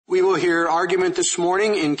We will hear argument this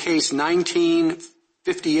morning in case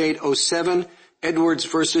 19-5807, Edwards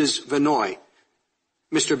versus Vannoy.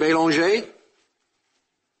 Mr. Belanger.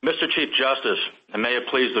 Mr. Chief Justice, and may it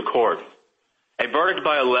please the Court, a verdict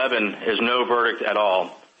by 11 is no verdict at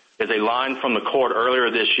all, is a line from the Court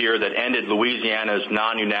earlier this year that ended Louisiana's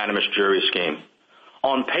non-unanimous jury scheme.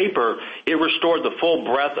 On paper, it restored the full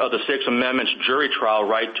breadth of the Sixth Amendment's jury trial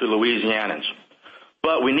right to Louisianans.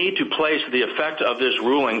 But we need to place the effect of this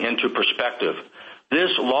ruling into perspective. This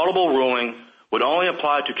laudable ruling would only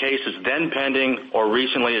apply to cases then pending or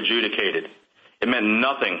recently adjudicated. It meant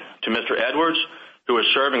nothing to Mr. Edwards, who is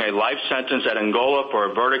serving a life sentence at Angola for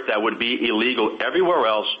a verdict that would be illegal everywhere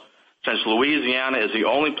else, since Louisiana is the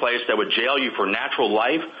only place that would jail you for natural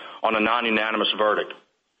life on a non-unanimous verdict.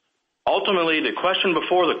 Ultimately, the question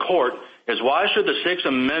before the Court is why should the Sixth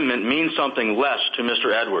Amendment mean something less to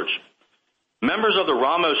Mr. Edwards? Members of the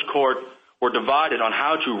Ramos Court were divided on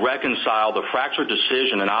how to reconcile the fractured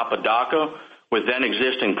decision in Apodaca with then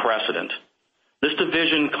existing precedent. This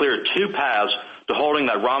division cleared two paths to holding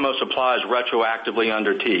that Ramos applies retroactively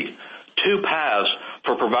under Teague, two paths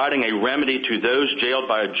for providing a remedy to those jailed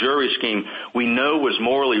by a jury scheme we know was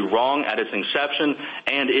morally wrong at its inception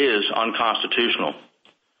and is unconstitutional.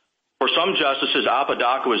 For some justices,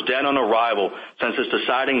 Apodaca was dead on arrival since its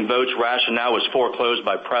deciding vote's rationale was foreclosed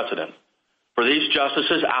by precedent. For these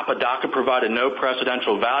justices, Apodaca provided no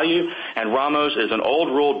precedential value, and Ramos is an old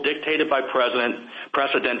rule dictated by precedent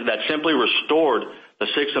that simply restored the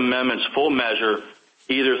Sixth Amendment's full measure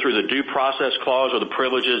either through the Due Process Clause or the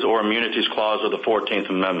Privileges or Immunities Clause of the 14th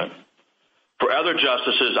Amendment. For other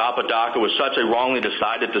justices, Apodaca was such a wrongly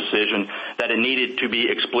decided decision that it needed to be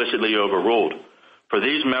explicitly overruled. For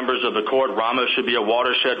these members of the Court, Ramos should be a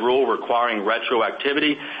watershed rule requiring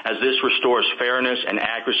retroactivity, as this restores fairness and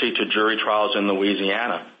accuracy to jury trials in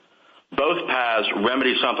Louisiana. Both paths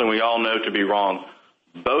remedy something we all know to be wrong.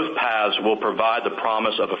 Both paths will provide the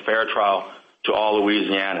promise of a fair trial to all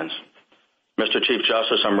Louisianans. Mr. Chief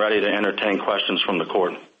Justice, I'm ready to entertain questions from the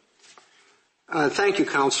Court. Thank you,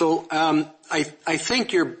 Counsel. I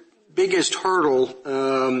think your biggest hurdle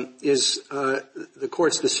is the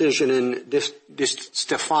Court's decision in Di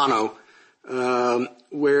Stefano,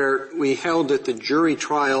 where we held that the jury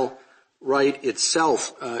trial right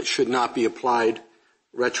itself should not be applied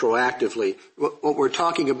retroactively. What we're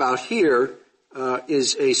talking about here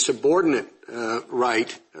is a subordinate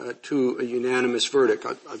right to a unanimous verdict,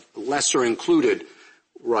 a lesser included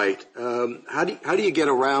right. How do you get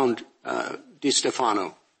around Di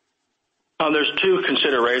Stefano? There's two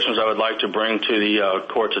considerations I would like to bring to the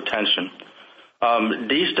Court's attention.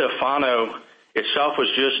 Di Stefano itself was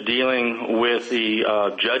just dealing with the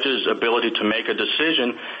judge's ability to make a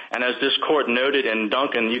decision, and as this Court noted in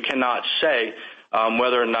Duncan, you cannot say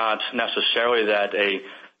whether or not necessarily that a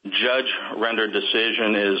judge-rendered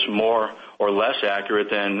decision is more or less accurate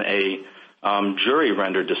than a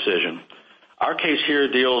jury-rendered decision. Our case here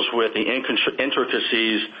deals with the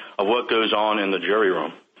intricacies of what goes on in the jury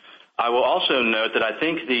room. I will also note that I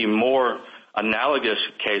think the more analogous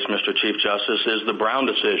case, Mr. Chief Justice, is the Brown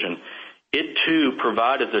decision. It, too,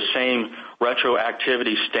 provided the same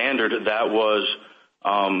retroactivity standard that was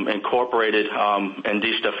incorporated in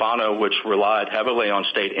Di Stefano, which relied heavily on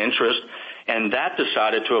state interest, and that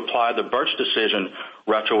decided to apply the Birch decision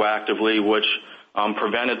retroactively, which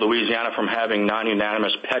prevented Louisiana from having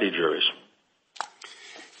non-unanimous petty juries.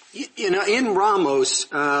 You know, in Ramos,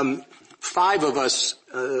 five of us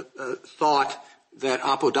thought that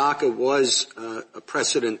Apodaca was a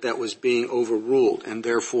precedent that was being overruled, and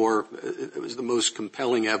therefore it was the most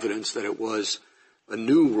compelling evidence that it was a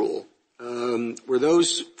new rule. Were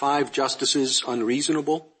those five justices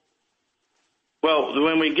unreasonable? Well,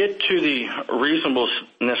 when we get to the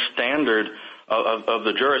reasonableness standard of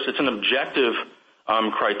the jurist, it's an objective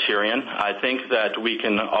criterion. I think that we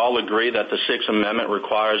can all agree that the Sixth Amendment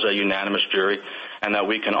requires a unanimous jury, and that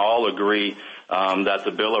we can all agree that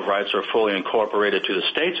the Bill of Rights are fully incorporated to the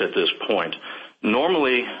states at this point.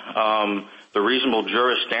 Normally, the reasonable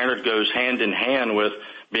jurist standard goes hand in hand with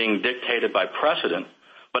being dictated by precedent.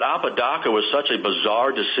 But Apodaca was such a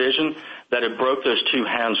bizarre decision that it broke those two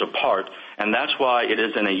hands apart, and that's why it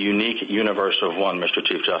is in a unique universe of one, Mr.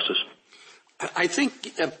 Chief Justice. I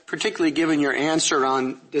think, particularly given your answer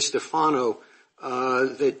on Di Stefano,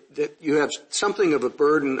 that you have something of a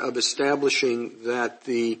burden of establishing that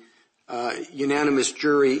the unanimous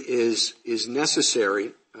jury is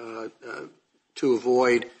necessary to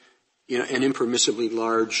avoid, an impermissibly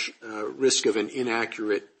large risk of an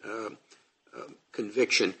inaccurate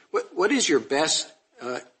conviction. What is your best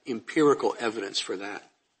empirical evidence for that?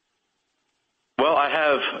 Well, I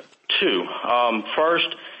have two.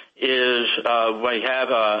 First is we have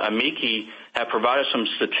amici have provided some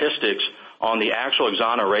statistics on the actual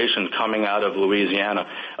exoneration coming out of Louisiana.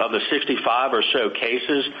 Of the 65 or so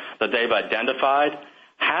cases that they've identified,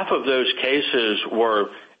 half of those cases were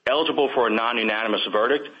eligible for a non-unanimous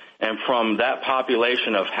verdict, and from that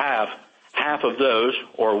population of half of those,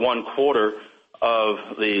 or 1/4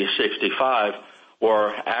 of the 65,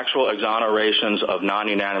 were actual exonerations of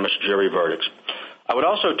non-unanimous jury verdicts. I would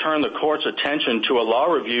also turn the court's attention to a law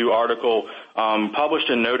review article published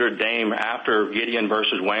in Notre Dame after Gideon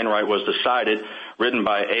versus Wainwright was decided, written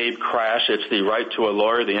by Abe Crash. It's The Right to a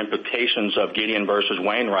Lawyer, The Implications of Gideon versus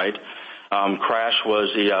Wainwright. Crash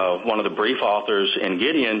was one of the brief authors in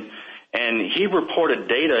Gideon, and he reported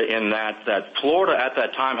data in that Florida at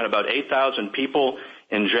that time had about 8,000 people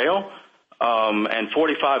in jail, and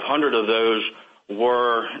 4,500 of those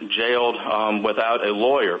were jailed without a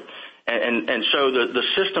lawyer. And so the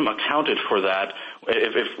system accounted for that.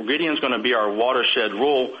 If Gideon's going to be our watershed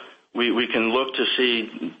rule, we can look to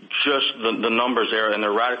see just the numbers there, and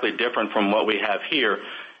they're radically different from what we have here.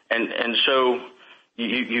 And so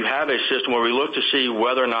you have a system where we look to see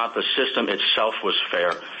whether or not the system itself was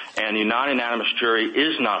fair. And the non-unanimous jury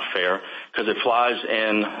is not fair because it flies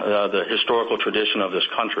in the historical tradition of this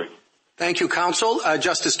country. Thank you, counsel.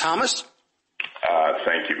 Justice Thomas?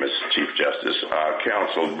 Thank you, Mr. Chief Justice.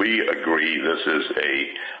 Counsel, we agree this is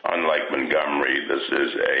unlike Montgomery, this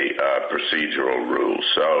is a procedural rule.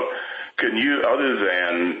 So can you, other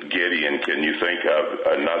than Gideon, can you think of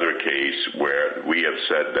another case where we have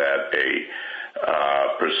said that a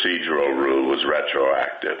procedural rule was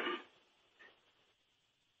retroactive?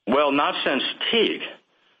 Well, not since Teague.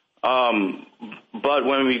 But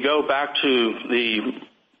when we go back to the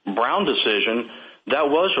Brown decision, that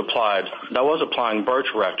was applying Birch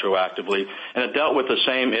retroactively, and it dealt with the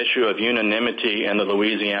same issue of unanimity in the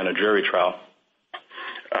Louisiana jury trial.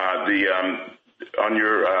 On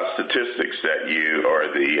your statistics that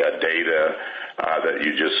the data that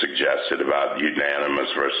you just suggested about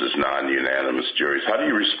unanimous versus non-unanimous juries, how do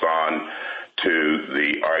you respond to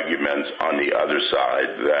the arguments on the other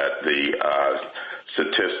side that the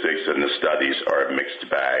statistics and the studies are a mixed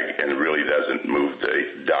bag and really doesn't move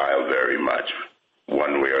the dial very much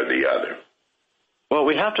one way or the other? Well,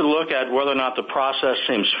 we have to look at whether or not the process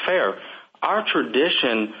seems fair. Our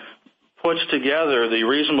tradition puts together the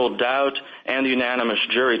reasonable doubt and the unanimous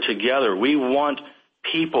jury together. We want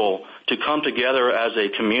people to come together as a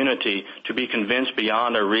community to be convinced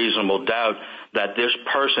beyond a reasonable doubt that this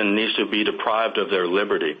person needs to be deprived of their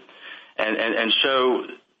liberty. And so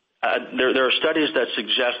there are studies that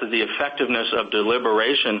suggest that the effectiveness of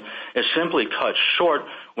deliberation is simply cut short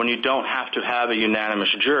when you don't have to have a unanimous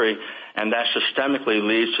jury, and that systemically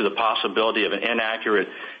leads to the possibility of an inaccurate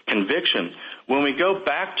conviction. When we go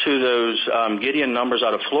back to those Gideon numbers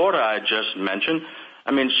out of Florida I just mentioned,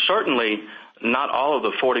 I mean, certainly not all of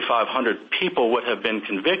the 4,500 people would have been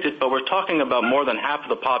convicted, but we're talking about more than half of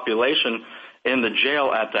the population in the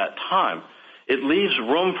jail at that time. It leaves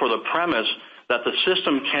room for the premise that the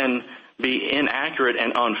system can be inaccurate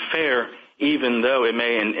and unfair, even though it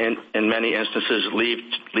may, in many instances,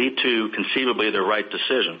 lead to conceivably the right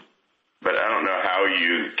decision. But I don't know how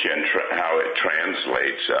it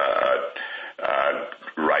translates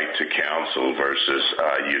right to counsel versus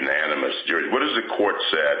unanimous jury. What has the court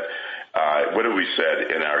said? What have we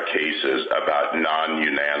said in our cases about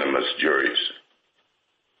non-unanimous juries?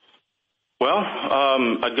 Well,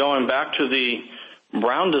 going back to the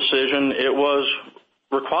Brown decision, it was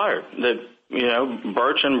required that,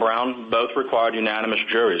 Birch and Brown both required unanimous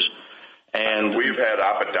juries. And we've had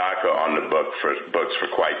Apodaca on the books for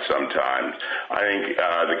quite some time. I think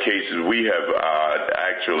the cases we have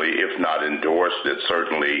actually, if not endorsed it,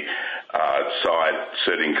 certainly saw it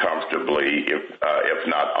sitting comfortably, if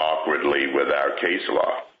not awkwardly, with our case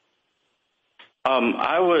law.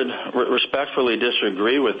 I would respectfully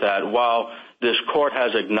disagree with that. While this court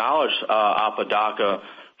has acknowledged Apodaca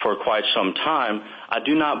for quite some time, I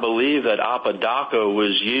do not believe that Apodaca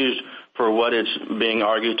was used for what it's being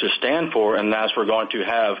argued to stand for, and that's we're going to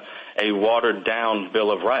have a watered-down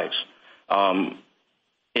Bill of Rights. Let me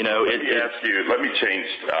change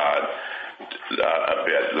a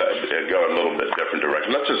bit, go a little bit different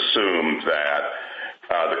direction. Let's assume that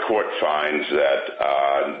the court finds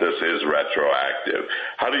that this is retroactive.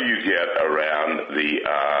 How do you get around the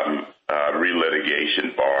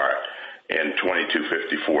relitigation bar in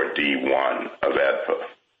 2254 D1 of AEDPA?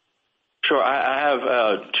 Sure. I have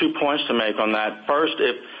 2 points to make on that. First,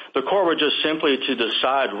 if the court were just simply to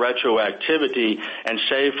decide retroactivity and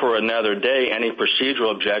save for another day any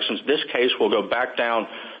procedural objections, this case will go back down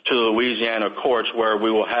to the Louisiana courts where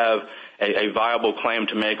we will have a viable claim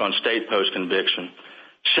to make on state post-conviction.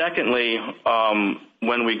 Secondly,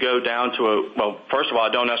 when we go down to first of all,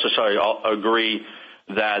 I don't necessarily agree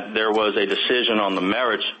that there was a decision on the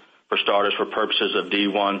merits, for starters, for purposes of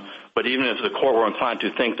D1. But even if the court were inclined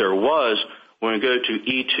to think there was, when we go to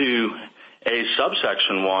E2A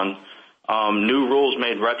subsection 1, new rules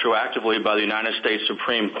made retroactively by the United States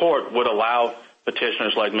Supreme Court would allow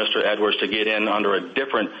petitioners like Mr. Edwards to get in under a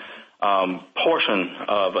different portion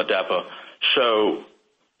of ADEPA. So,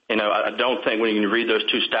 I don't think when you read those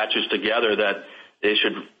two statutes together that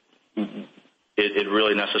it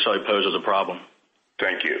really necessarily poses a problem.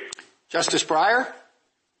 Thank you. Justice Breyer?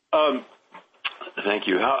 Thank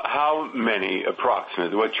you. How many,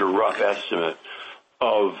 approximately, what's your rough estimate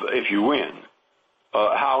of, if you win,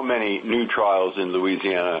 how many new trials in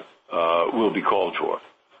Louisiana will be called for?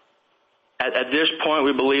 At this point,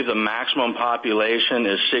 we believe the maximum population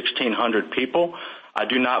is 1,600 people. I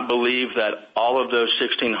do not believe that all of those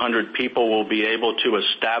 1,600 people will be able to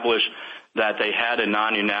establish that they had a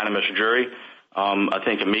non-unanimous jury. I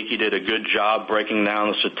think Amici did a good job breaking down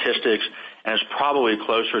the statistics, and it's probably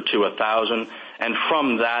closer to 1,000. And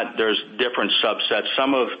from that, there's different subsets.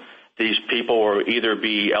 Some of these people will either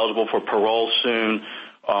be eligible for parole soon,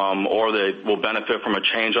 or they will benefit from a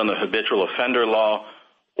change on the habitual offender law,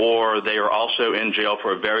 or they are also in jail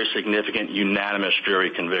for a very significant unanimous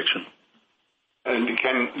jury conviction. And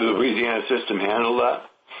can the Louisiana system handle that?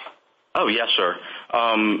 Oh, yes, sir.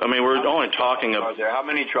 We're only talking about... How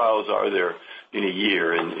many trials are there in a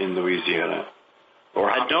year in Louisiana?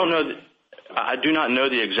 I don't know. I do not know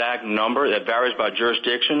the exact number. That varies by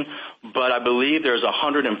jurisdiction, but I believe there's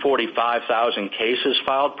 145,000 cases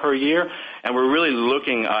filed per year, and we're really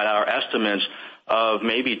looking at our estimates of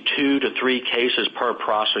maybe 2 to 3 cases per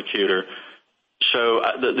prosecutor. So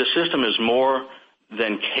the system is more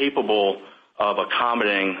than capable of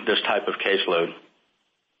accommodating this type of caseload.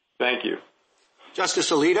 Thank you.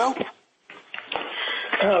 Justice Alito?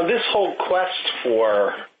 This whole quest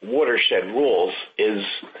for watershed rules is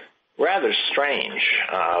rather strange.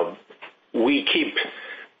 We keep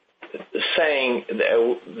saying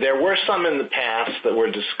that there were some in the past that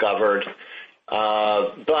were discovered,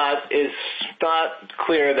 but it's not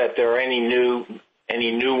clear that there are any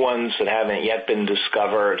new ones that haven't yet been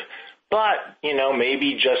discovered. But,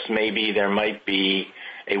 maybe, just maybe, there might be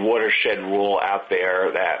a watershed rule out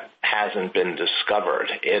there that hasn't been discovered.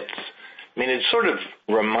 It sort of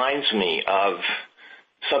reminds me of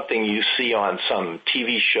something you see on some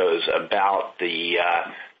TV shows about the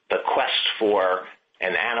quest for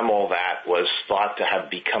an animal that was thought to have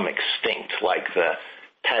become extinct, like the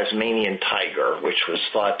Tasmanian tiger, which was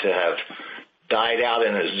thought to have died out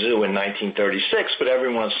in a zoo in 1936, but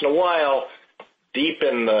every once in a while, deep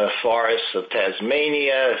in the forests of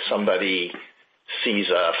Tasmania, somebody sees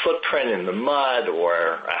a footprint in the mud or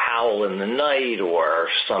a howl in the night or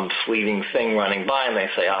some fleeting thing running by, and they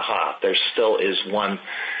say, aha, there still is one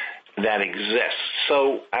that exists.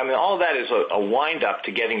 So, all of that is a wind-up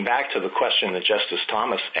to getting back to the question that Justice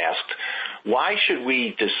Thomas asked. Why should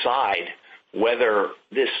we decide whether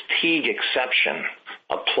this Teague exception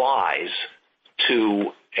applies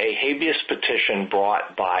to a habeas petition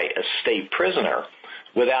brought by a state prisoner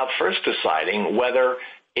without first deciding whether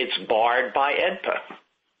it's barred by AEDPA?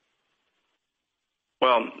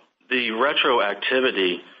 Well, the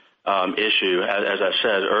retroactivity issue, as I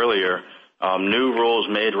said earlier, new rules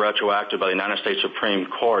made retroactive by the United States Supreme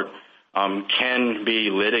Court can be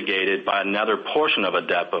litigated by another portion of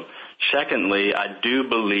AEDPA. Secondly, I do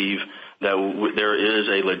believe that there is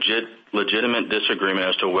a legitimate disagreement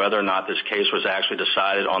as to whether or not this case was actually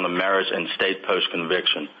decided on the merits in state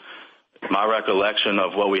post-conviction. My recollection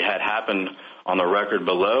of what we had happened on the record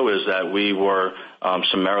below is that we were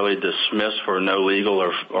summarily dismissed for no legal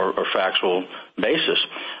or factual basis.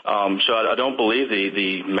 So I don't believe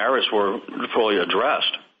the merits were fully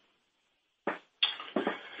addressed.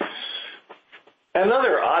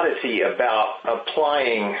 Another oddity about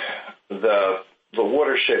applying the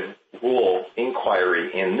watershed rule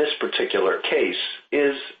inquiry in this particular case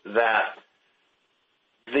is that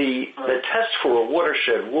the test for a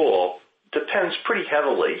watershed rule depends pretty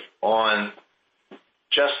heavily on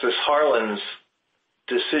Justice Harlan's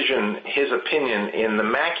decision, his opinion in the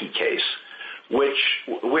Mackey case,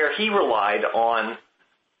 where he relied on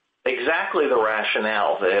exactly the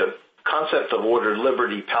rationale, the concept of ordered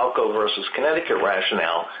liberty, Palco versus Connecticut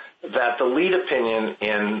rationale, that the lead opinion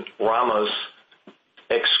in Ramos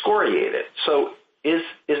excoriated. So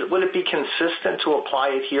would it be consistent to apply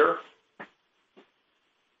it here?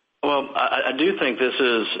 Well, I do think this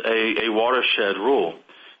is a watershed rule.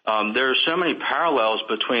 There are so many parallels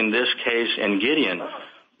between this case and Gideon,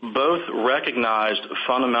 both recognized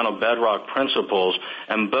fundamental bedrock principles,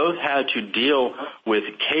 and both had to deal with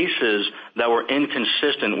cases that were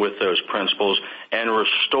inconsistent with those principles and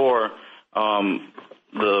restore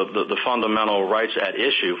the fundamental rights at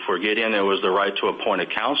issue. For Gideon, it was the right to appoint a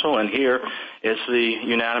counsel, and here it's the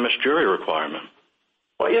unanimous jury requirement.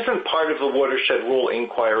 Well, isn't part of the watershed rule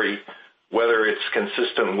inquiry whether it's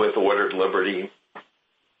consistent with ordered liberty?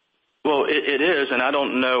 Well, it is, and I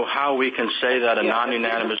don't know how we can say that a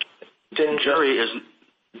non-unanimous jury is.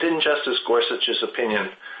 Didn't Justice Gorsuch's opinion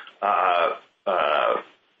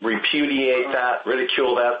repudiate that,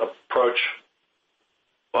 ridicule that approach?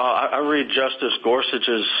 Well, I read Justice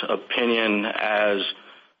Gorsuch's opinion as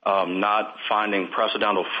not finding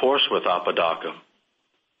precedental force with Apodaca.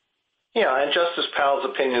 Yeah, and Justice Powell's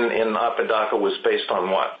opinion in Apodaca was based on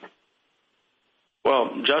what?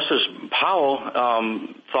 Well, Justice Powell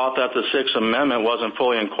thought that the Sixth Amendment wasn't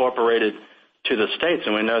fully incorporated to the states,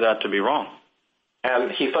 and we know that to be wrong.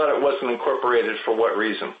 And he thought it wasn't incorporated for what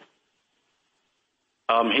reason?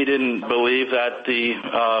 He didn't believe that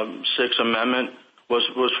the Sixth Amendment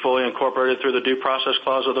was fully incorporated through the Due Process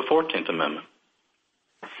Clause of the 14th Amendment.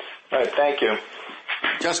 All right, thank you.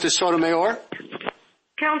 Justice Sotomayor?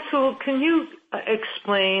 Counsel, can you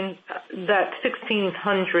explain that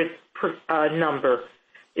 1,600 number?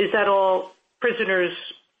 Is that all prisoners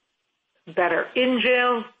that are in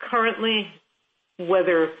jail currently,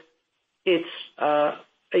 whether it's a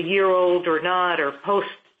year old or not, or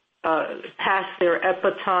past their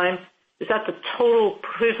EPA time? Is that the total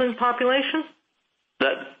prison population?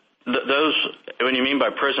 Those, when you mean by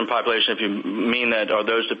prison population, if you mean that, are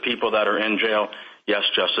those the people that are in jail? Yes,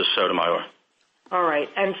 Justice Sotomayor. All right.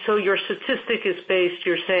 And so your statistic is based,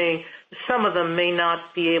 you're saying some of them may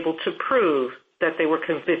not be able to prove that they were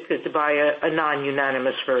convicted by a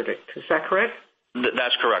non-unanimous verdict. Is that correct?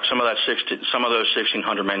 That's correct. Some of those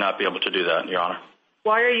 1,600 may not be able to do that, Your Honor.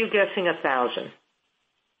 Why are you guessing 1,000?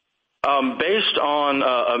 Based on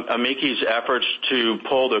amicus' efforts to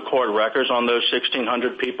pull the court records on those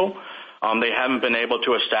 1,600 people, they haven't been able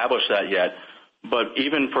to establish that yet. But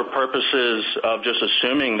even for purposes of just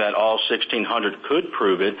assuming that all 1,600 could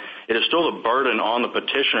prove it, it is still a burden on the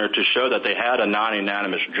petitioner to show that they had a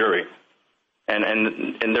non-unanimous jury.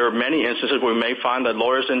 And there are many instances where we may find that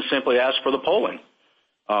lawyers didn't simply ask for the polling.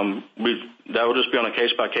 That will just be on a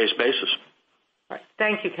case-by-case basis. All right.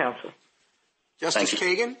 Thank you, counsel. Justice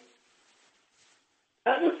Kagan?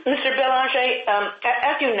 Mr. Belanger,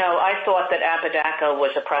 as you know, I thought that Apodaca was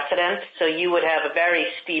a precedent, so you would have a very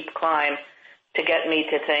steep climb to get me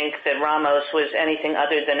to think that Ramos was anything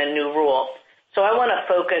other than a new rule. So I want to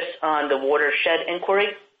focus on the watershed inquiry.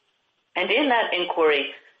 And in that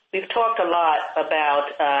inquiry, we've talked a lot about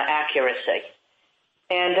accuracy.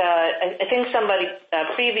 And I think somebody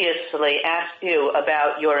previously asked you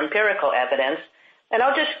about your empirical evidence, and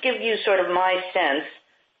I'll just give you sort of my sense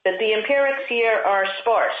that the empirics here are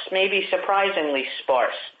sparse, maybe surprisingly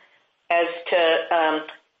sparse, as to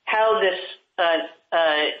how this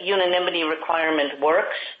unanimity requirement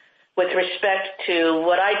works with respect to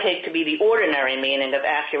what I take to be the ordinary meaning of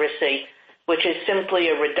accuracy, which is simply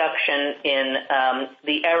a reduction in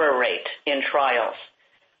the error rate in trials.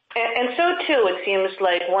 And so, too, it seems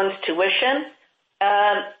like one's tuition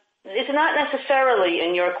is not necessarily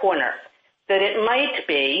in your corner, that it might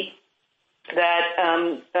be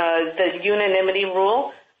that the unanimity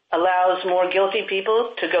rule allows more guilty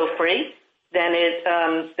people to go free than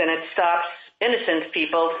it stops innocent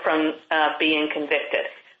people from being convicted,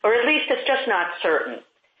 or at least it's just not certain.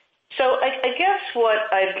 So I guess what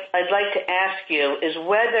I'd like to ask you is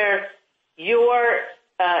whether you're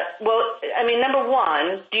number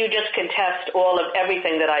one, do you just contest all of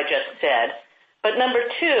everything that I just said? But number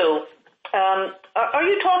two, are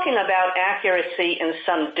you talking about accuracy in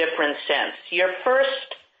some different sense? Your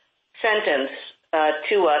first sentence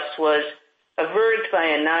to us was, a verdict by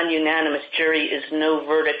a non-unanimous jury is no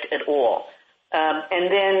verdict at all.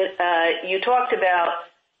 And then you talked about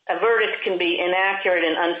a verdict can be inaccurate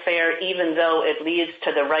and unfair even though it leads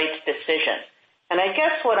to the right decision. And I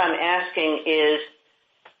guess what I'm asking is,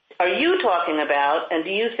 are you talking about, and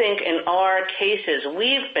do you think in our cases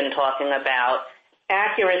we've been talking about,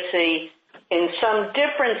 accuracy in some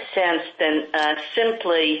different sense than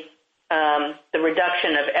simply the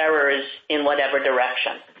reduction of errors in whatever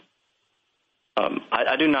direction?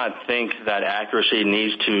 I do not think that accuracy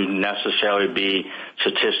needs to necessarily be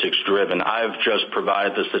statistics driven. I've just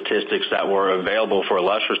provided the statistics that were available for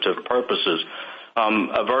illustrative purposes.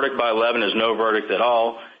 A verdict by 11 is no verdict at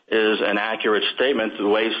all is an accurate statement the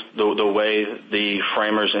way the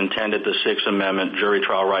framers intended the Sixth Amendment jury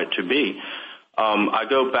trial right to be. I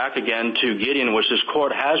go back again to Gideon, which this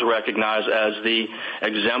court has recognized as the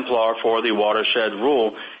exemplar for the watershed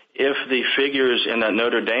rule. If the figures in that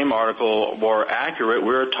Notre Dame article were accurate,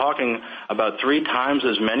 we're talking about 3 times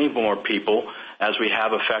as many more people as we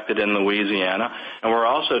have affected in Louisiana, and we're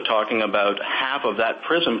also talking about half of that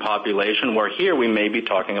prison population, where here we may be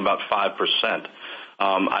talking about 5%.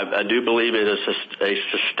 I do believe it is a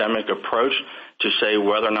systemic approach to say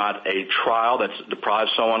whether or not a trial that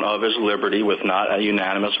deprives someone of his liberty with not a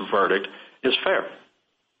unanimous verdict is fair.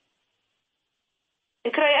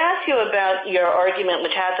 Could I ask you about your argument,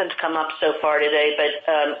 which hasn't come up so far today,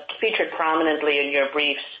 but featured prominently in your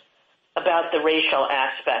briefs, about the racial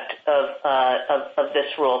aspect of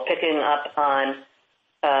this rule, picking up on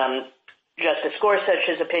Justice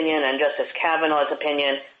Gorsuch's opinion and Justice Kavanaugh's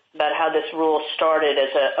opinion about how this rule started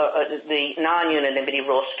as the non-unanimity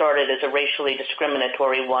rule started as a racially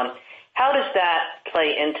discriminatory one. How does that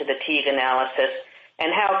play into the Teague analysis,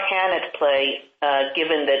 and how can it play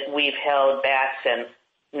given that we've held Batson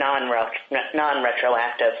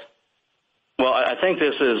non-retroactive? Well, I think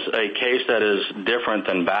this is a case that is different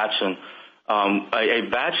than Batson. A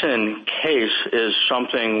Batson case is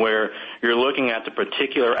something where you're looking at the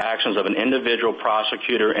particular actions of an individual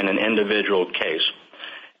prosecutor in an individual case.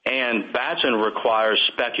 And Batson requires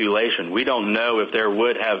speculation. We don't know if there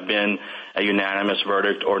would have been a unanimous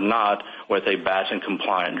verdict or not with a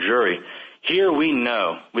Batson-compliant jury. Here we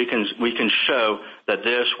know, we can show that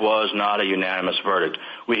this was not a unanimous verdict.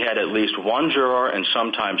 We had at least one juror and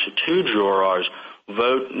sometimes 2 jurors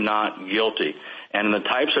vote not guilty. And in the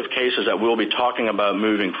types of cases that we'll be talking about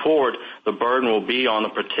moving forward, the burden will be on the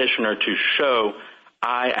petitioner to show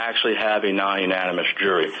I actually have a non-unanimous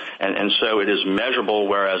jury. And so it is measurable,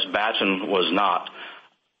 whereas Batson was not.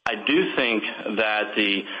 I do think that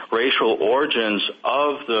the racial origins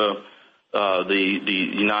of the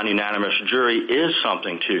non-unanimous jury is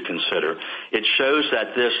something to consider. It shows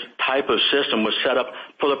that this type of system was set up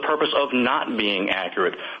for the purpose of not being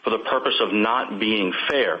accurate, for the purpose of not being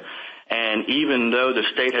fair. And even though the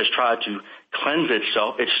state has tried to cleanse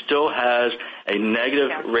itself, it still has a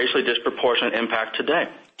negative, racially disproportionate impact today.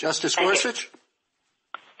 Justice Gorsuch?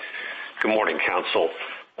 Good morning, counsel.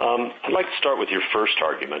 I'd like to start with your first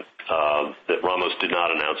argument, that Ramos did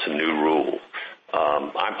not announce a new rule.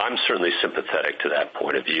 I'm certainly sympathetic to that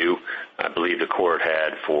point of view. I believe the court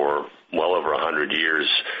had, for well over 100 years,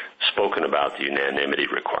 spoken about the unanimity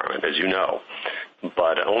requirement, as you know.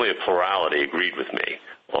 But only a plurality agreed with me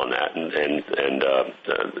on that, and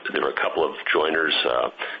there were a couple of joiners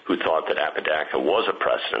who thought that Apodaca was a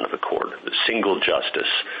precedent of the court. The single justice,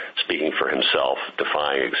 speaking for himself,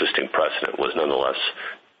 defying existing precedent, was nonetheless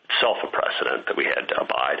itself a precedent that we had to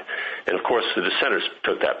abide. And, of course, the dissenters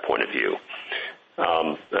took that point of view.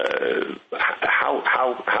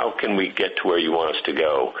 How can we get to where you want us to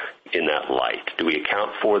go in that light? Do we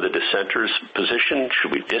account for the dissenter's position?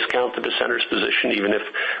 Should we discount the dissenter's position? Even if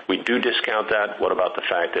we do discount that, what about the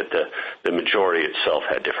fact that the majority itself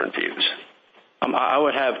had different views? I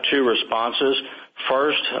would have 2 responses.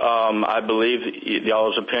 First, I believe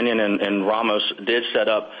y'all's opinion and Ramos did set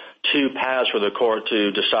up 2 paths for the court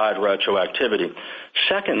to decide retroactivity.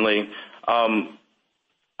 Secondly, I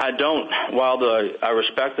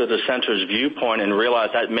respect the dissenter's viewpoint and realize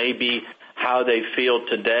that may be how they feel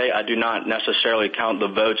today, I do not necessarily count the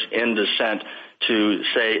votes in dissent to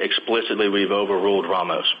say explicitly we've overruled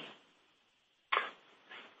Ramos.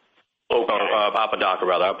 Okay. Apodaca,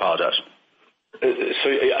 rather. I apologize. So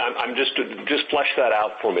I'm just flesh that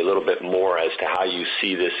out for me a little bit more as to how you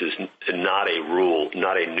see this as not a rule,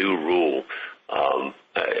 not a new rule.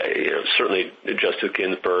 Certainly Justice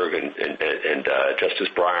Ginsburg and Justice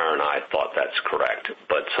Breyer and I thought that's correct,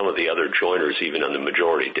 but some of the other joiners, even on the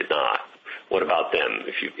majority, did not. What about them,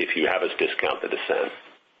 if you have us discount the dissent?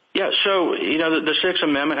 Yeah, so, the Sixth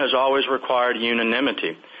Amendment has always required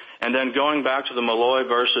unanimity. And then going back to the Malloy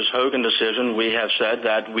versus Hogan decision, we have said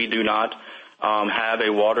that we do not have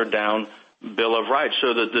a watered-down Bill of Rights.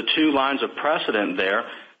 So the 2 lines of precedent there,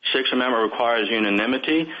 Sixth Amendment requires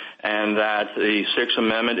unanimity, and that the Sixth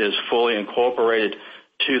Amendment is fully incorporated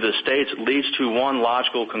to the states, leads to one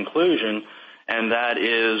logical conclusion, and that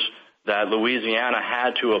is that Louisiana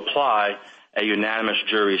had to apply a unanimous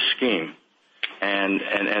jury scheme. And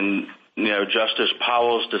Justice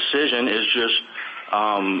Powell's decision is just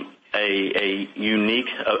a unique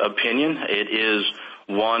opinion. It is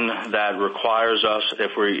one that requires us,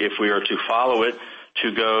 if we are to follow it,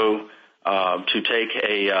 to go to take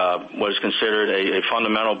what is considered a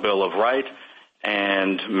fundamental Bill of Right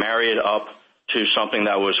and marry it up to something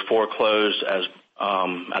that was foreclosed as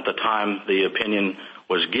at the time the opinion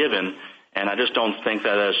was given And I just don't think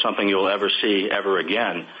that is something you'll ever see ever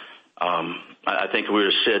again. I think if we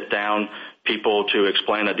were to sit down people to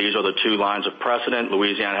explain that these are the two lines of precedent,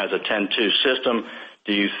 Louisiana has a 10-2 system,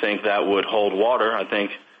 do you think that would hold water? I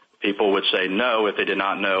think people would say no if they did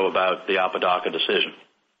not know about the Apodaca decision.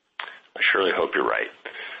 I surely hope you're right.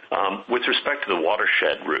 With respect to the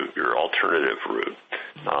watershed route, your alternative route,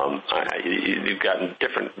 you've gotten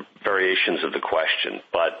different variations of the question,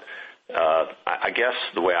 but I guess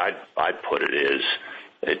the way I'd put it is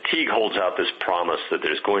Teague holds out this promise that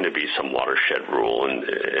there's going to be some watershed rule, and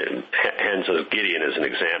hands of Gideon as an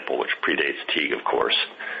example, which predates Teague, of course.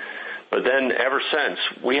 But then ever since,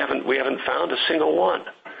 we haven't found a single one.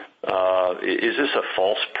 Is this a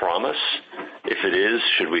false promise? If it is,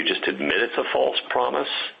 should we just admit it's a false promise?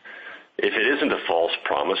 If it isn't a false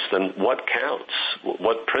promise, then what counts?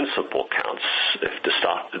 What principle counts? If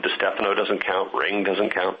DeStefano doesn't count, Ring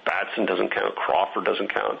doesn't count, Batson doesn't count, Crawford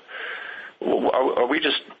doesn't count, are we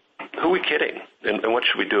just, who are we kidding? And what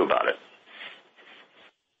should we do about it?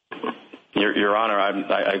 Your Honor,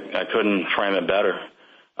 I couldn't frame it better.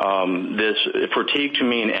 For Teague to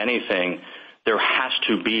mean anything, there has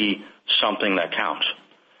to be something that counts.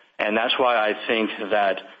 And that's why I think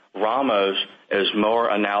that Ramos is more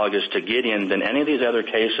analogous to Gideon than any of these other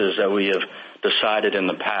cases that we have decided in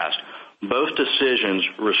the past. Both decisions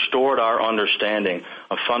restored our understanding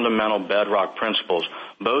of fundamental bedrock principles.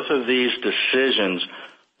 Both of these decisions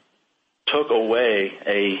took away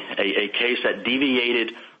a case that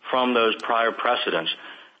deviated from those prior precedents.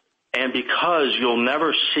 And because you'll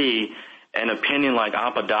never see an opinion like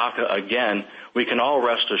Apodaca again, we can all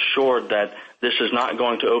rest assured that this is not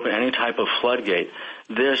going to open any type of floodgate.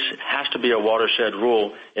 This has to be a watershed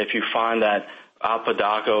rule if you find that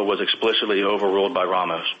Apodaca was explicitly overruled by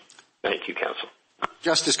Ramos. Thank you, counsel.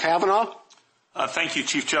 Justice Kavanaugh? Thank you,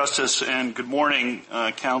 Chief Justice, and good morning,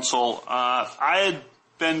 counsel. I had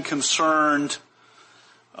been concerned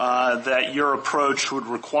that your approach would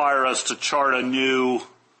require us to chart a new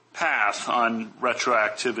path on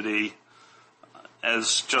retroactivity.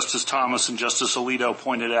 As Justice Thomas and Justice Alito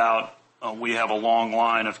pointed out, we have a long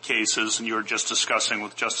line of cases, and you were just discussing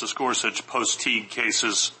with Justice Gorsuch post-Teague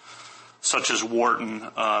cases such as Warden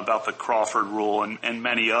about the Crawford rule and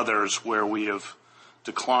many others where we have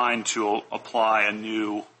declined to apply a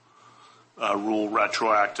new rule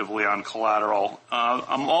retroactively on collateral.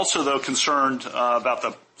 I'm also, though, concerned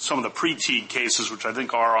about some of the pre-Teague cases, which I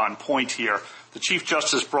think are on point here. The Chief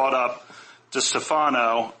Justice brought up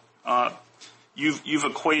DeStefano. You've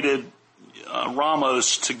equated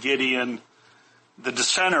Ramos to Gideon. The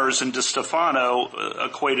dissenters in DeStefano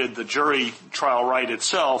equated the jury trial right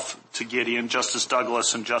itself to Gideon, Justice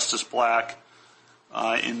Douglas and Justice Black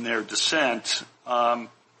in their dissent. And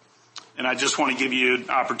I just want to give you an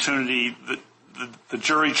opportunity, the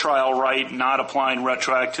jury trial right not applying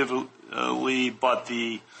retroactively, but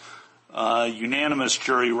the unanimous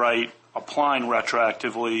jury right applying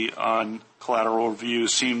retroactively on collateral review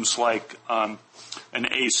seems like an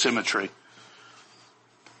asymmetry.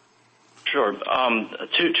 Sure.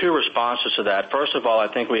 Two responses to that. First of all, I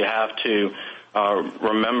think we have to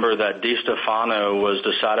remember that DeStefano was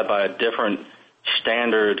decided by a different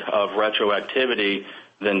standard of retroactivity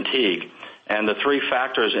than Teague. And the three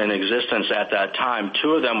factors in existence at that time,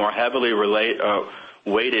 two of them were heavily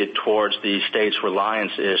weighted towards the state's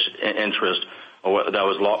reliance interest, that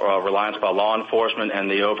was reliance by law enforcement and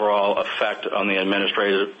the overall effect on the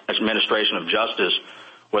administration of justice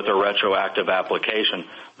with a retroactive application.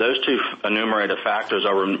 Those two enumerated factors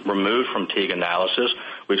are removed from Teague analysis.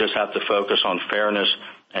 We just have to focus on fairness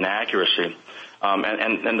and accuracy.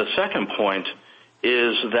 And the second point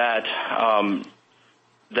is that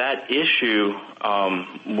that issue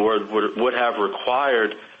would have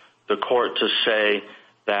required the court to say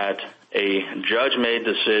that a judge-made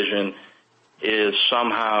decision is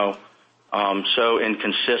somehow so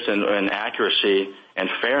inconsistent in accuracy and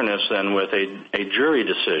fairness than with a jury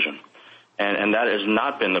decision. And that has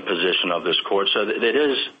not been the position of this court, so it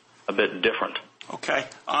is a bit different. Okay.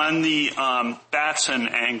 On the Batson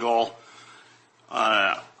angle,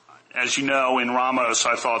 as you know, in Ramos,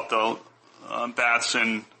 I thought the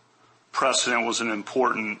Batson precedent was an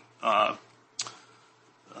important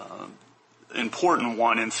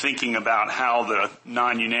one in thinking about how the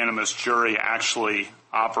non-unanimous jury actually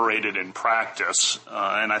operated in practice.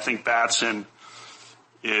 And I think Batson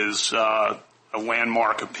is a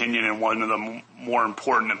landmark opinion and one of the more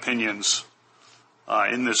important opinions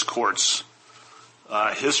in this court's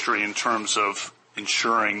history in terms of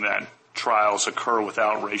ensuring that trials occur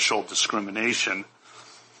without racial discrimination.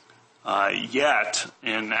 Yet,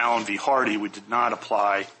 in Allen v. Hardy, we did not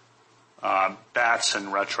apply Batson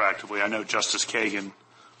retroactively. I know Justice Kagan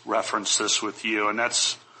referenced this with you, and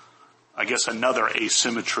that's, I guess, another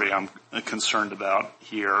asymmetry I'm concerned about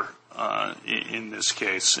here in this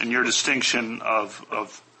case. And your distinction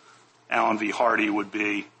of Allen v. Hardy would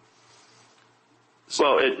be?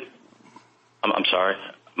 Well, I'm sorry.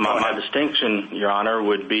 My distinction, Your Honor,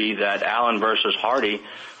 would be that Allen versus Hardy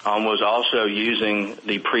was also using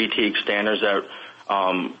the pre-Teague standards that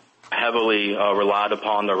heavily relied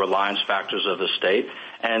upon the reliance factors of the state.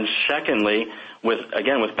 And secondly, with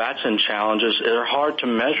Batson challenges, they're hard to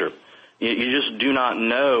measure. You just do not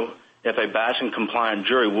know if a Batson-compliant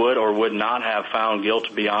jury would or would not have found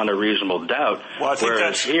guilt beyond a reasonable doubt,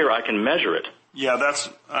 whereas here I can measure it. Yeah,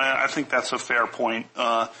 I think that's a fair point.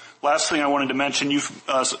 Last thing I wanted to mention, you've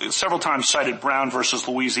several times cited Brown versus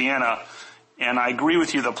Louisiana, and I agree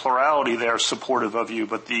with you, the plurality there is supportive of you,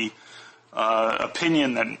 but the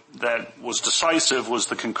opinion that was decisive was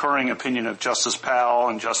the concurring opinion of Justice Powell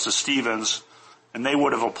and Justice Stevens, and they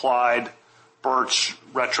would have applied Birch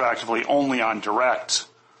retroactively only on direct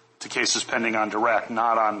to cases pending on direct,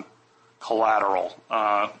 not on collateral.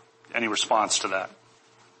 Any response to that?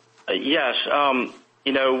 Yes.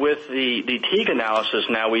 With the Teague analysis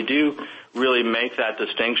now, we do really make that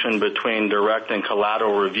distinction between direct and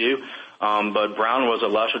collateral review. But Brown was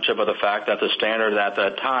illustrative of the fact that the standard at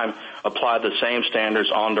that time applied the same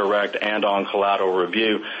standards on direct and on collateral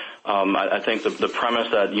review. I think the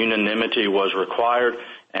premise that unanimity was required,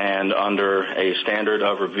 and under a standard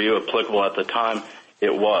of review applicable at the time,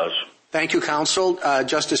 it was. Thank you, counsel.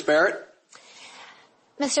 Justice Barrett?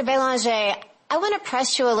 Mr. Belanger, I want to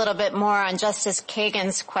press you a little bit more on Justice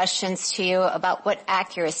Kagan's questions to you about what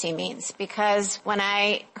accuracy means, because when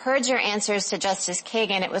I heard your answers to Justice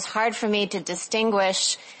Kagan, it was hard for me to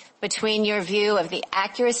distinguish between your view of the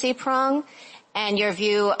accuracy prong and your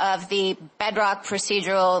view of the bedrock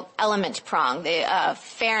procedural element prong, the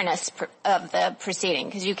fairness of the proceeding,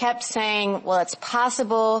 because you kept saying, well, it's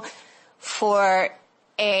possible for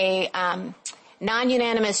a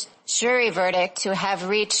non-unanimous jury verdict to have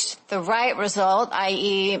reached the right result,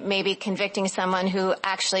 i.e. maybe convicting someone who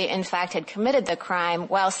actually in fact had committed the crime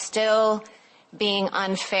while still being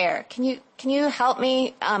unfair. Can you help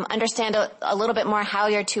me understand a little bit more how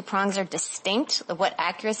your two prongs are distinct, of what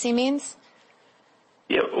accuracy means?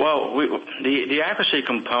 Yeah, well, the accuracy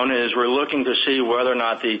component is we're looking to see whether or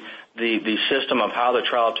not the system of how the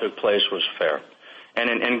trial took place was fair. And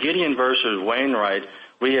in Gideon versus Wainwright,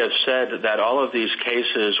 we have said that all of these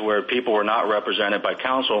cases where people were not represented by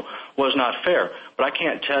counsel was not fair. But I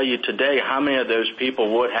can't tell you today how many of those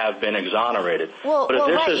people would have been exonerated.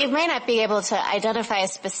 You may not be able to identify a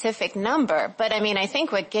specific number, but I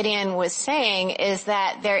think what Gideon was saying is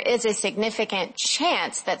that there is a significant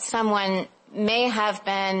chance that someone may have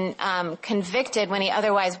been convicted when he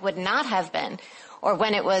otherwise would not have been, or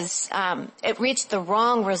when it reached the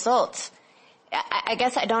wrong result. I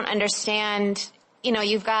guess I don't understand.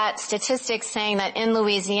 You've got statistics saying that in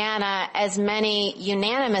Louisiana, as many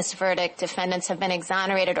unanimous verdict defendants have been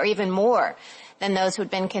exonerated, or even more than those who'd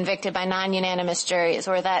been convicted by non-unanimous juries,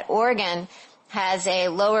 or that Oregon has a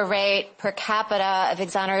lower rate per capita of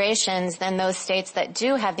exonerations than those states that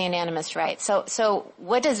do have the unanimous right. So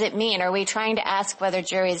what does it mean? Are we trying to ask whether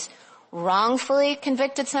juries wrongfully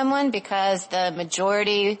convicted someone because the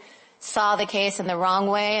majority saw the case in the wrong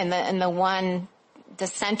way and the one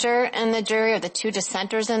dissenter in the jury, or the two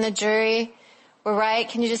dissenters in the jury, were right?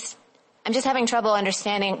 I'm just having trouble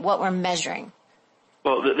understanding what we're measuring.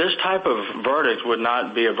 Well, this type of verdict would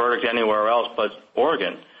not be a verdict anywhere else but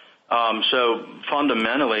Oregon. So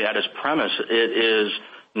fundamentally, at its premise, it is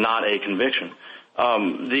not a conviction.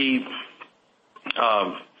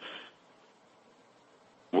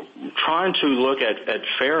 Trying to look at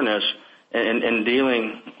fairness in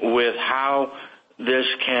dealing with how this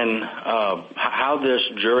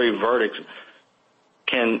jury verdict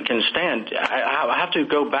can stand. I have to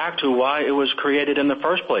go back to why it was created in the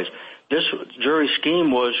first place. This jury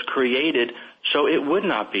scheme was created so it would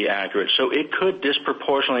not be accurate, so it could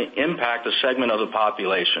disproportionately impact a segment of the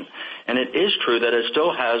population. And it is true that it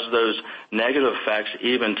still has those negative effects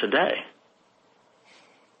even today.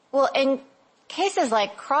 Well, in cases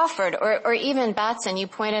like Crawford or even Batson, you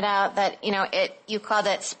pointed out that, you called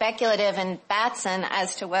it speculative in Batson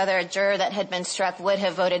as to whether a juror that had been struck would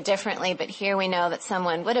have voted differently, but here we know that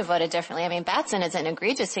someone would have voted differently. Batson is an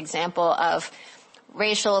egregious example of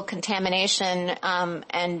racial contamination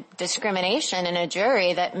and discrimination in a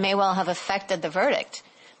jury that may well have affected the verdict.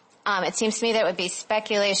 It seems to me that would be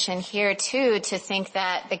speculation here, too, to think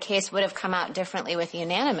that the case would have come out differently with a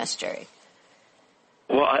unanimous jury.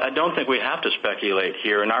 Well, I don't think we have to speculate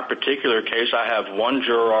here. In our particular case, I have one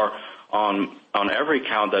juror on every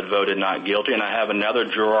count that voted not guilty, and I have another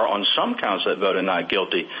juror on some counts that voted not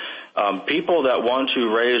guilty. People that want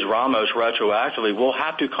to raise Ramos retroactively will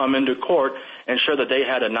have to come into court and show that they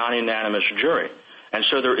had a non-unanimous jury. And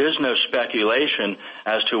so there is no speculation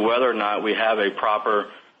as to whether or not we have a proper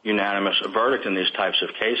unanimous verdict in these types of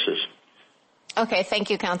cases. Okay, thank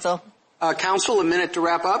you, counsel. Counsel, a minute to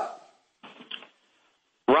wrap up.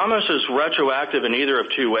 Ramos is retroactive in either of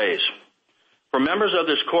two ways. For members of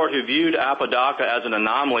this court who viewed Apodaca as an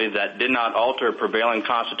anomaly that did not alter prevailing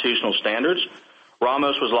constitutional standards,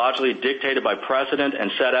 Ramos was logically dictated by precedent and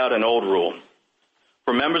set out an old rule.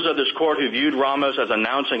 For members of this court who viewed Ramos as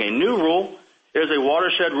announcing a new rule, it is a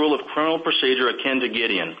watershed rule of criminal procedure akin to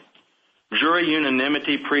Gideon. Jury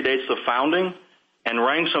unanimity predates the founding and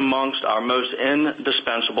ranks amongst our most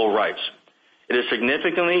indispensable rights. It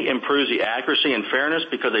significantly improves the accuracy and fairness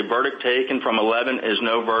because a verdict taken from 11 is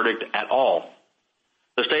no verdict at all.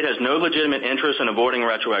 The state has no legitimate interest in avoiding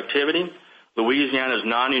retroactivity. Louisiana's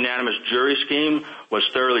non-unanimous jury scheme was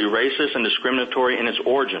thoroughly racist and discriminatory in its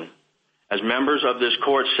origin. As members of this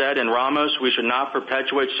court said in Ramos, we should not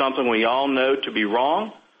perpetuate something we all know to be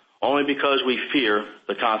wrong only because we fear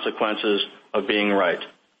the consequences of being right.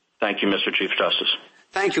 Thank you, Mr. Chief Justice.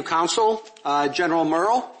 Thank you, counsel. General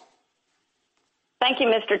Murrill. Thank you,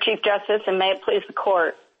 Mr. Chief Justice, and may it please the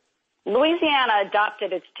court. Louisiana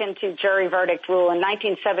adopted its 10-2 jury verdict rule in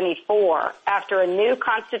 1974 after a new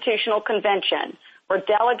constitutional convention where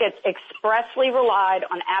delegates expressly relied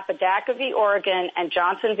on Apodaca v. Oregon and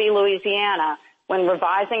Johnson v. Louisiana when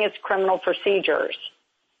revising its criminal procedures.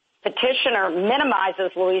 Petitioner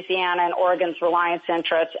minimizes Louisiana and Oregon's reliance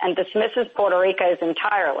interests and dismisses Puerto Rico's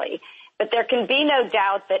entirely, but there can be no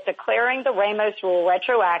doubt that declaring the Ramos rule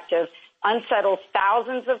retroactive unsettles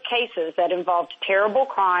thousands of cases that involved terrible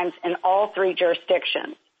crimes in all three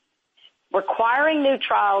jurisdictions. Requiring new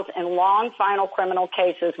trials in long final criminal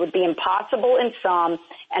cases would be impossible in some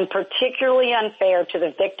and particularly unfair to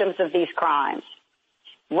the victims of these crimes.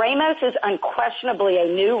 Ramos is unquestionably a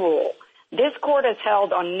new rule. This court has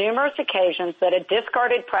held on numerous occasions that a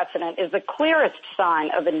discarded precedent is the clearest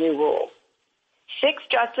sign of a new rule. 6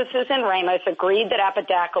 justices in Ramos agreed that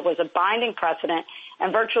Apodaca was a binding precedent,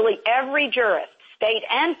 and virtually every jurist, state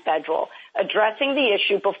and federal, addressing the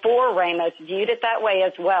issue before Ramos viewed it that way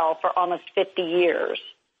as well for almost 50 years.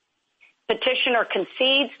 Petitioner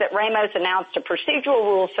concedes that Ramos announced a procedural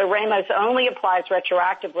rule, so Ramos only applies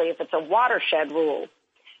retroactively if it's a watershed rule.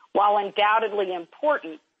 While undoubtedly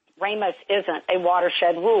important, Ramos isn't a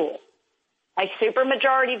watershed rule. A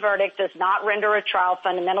supermajority verdict does not render a trial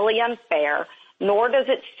fundamentally unfair, nor does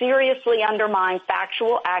it seriously undermine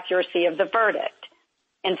factual accuracy of the verdict.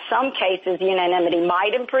 In some cases, unanimity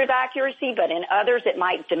might improve accuracy, but in others it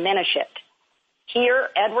might diminish it. Here,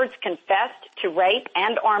 Edwards confessed to rape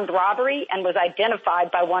and armed robbery and was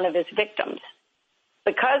identified by one of his victims.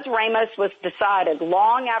 Because Ramos was decided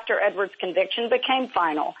long after Edwards' conviction became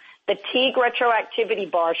final, the Teague retroactivity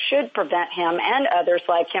bar should prevent him and others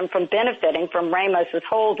like him from benefiting from Ramos's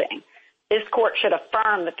holding. This court should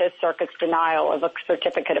affirm that this circuit's denial of a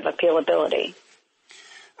certificate of appealability.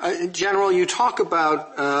 General, you talk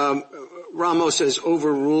about Ramos as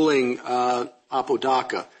overruling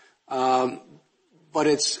Apodaca, but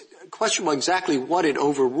it's questionable exactly what it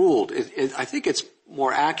overruled. I think it's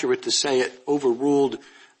more accurate to say it overruled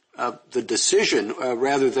the decision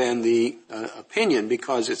rather than the opinion,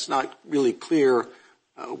 because it's not really clear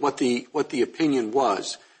what the opinion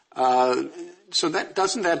was. So that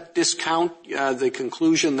doesn't that discount the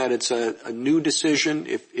conclusion that it's a new decision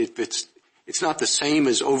if it's not the same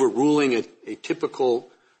as overruling a typical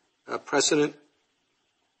precedent?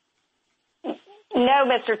 No,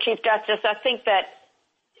 Mr. Chief Justice. I think that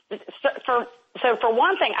for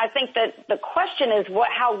one thing, I think that the question is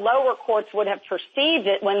how lower courts would have perceived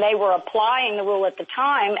it when they were applying the rule at the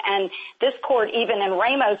time, and this court, even in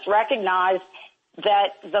Ramos, recognized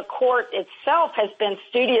that the court itself has been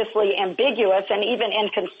studiously ambiguous and even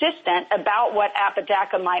inconsistent about what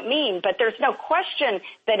Apodaca might mean, but there's no question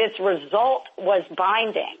that its result was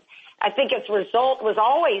binding. I think its result was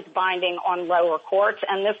always binding on lower courts,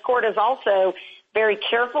 and this court has also very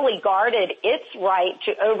carefully guarded its right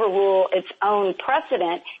to overrule its own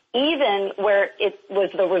precedent, even where it was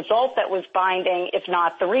the result that was binding, if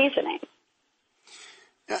not the reasoning.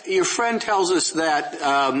 Your friend tells us that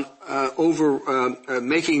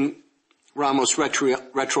making Ramos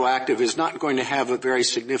retroactive is not going to have a very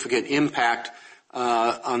significant impact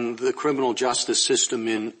on the criminal justice system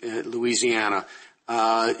in Louisiana.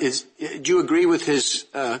 Do you agree with his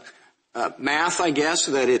math, I guess,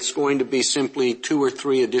 that it's going to be simply 2 or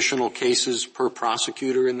 3 additional cases per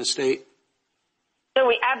prosecutor in the state? So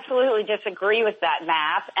we absolutely disagree with that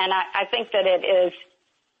math, and I think that it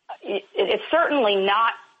is certainly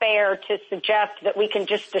not fair to suggest that we can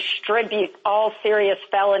just distribute all serious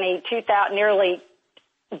felony, nearly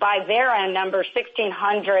by their own number,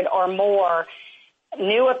 1,600 or more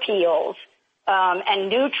new appeals and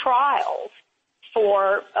new trials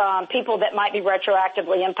for people that might be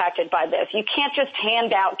retroactively impacted by this. You can't just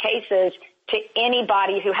hand out cases to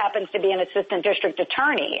anybody who happens to be an assistant district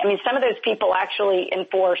attorney. I mean, some of those people actually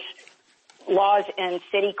enforce laws in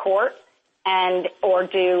city court or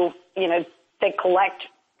do, they collect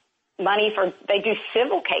money they do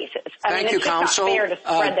civil cases. Thank you, counsel. It's not fair to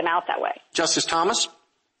spread them out that way. Justice Thomas?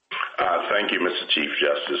 Thank you, Mr. Chief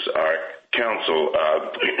Justice. Counsel,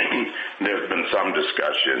 there's been some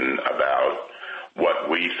discussion about what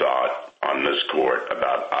we thought on this court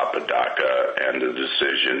about Apodaca and the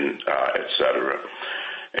decision, et cetera.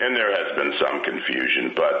 And there has been some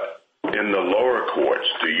confusion, but in the lower courts,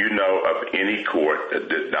 do you know of any court that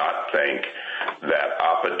did not think that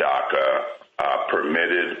Apodaca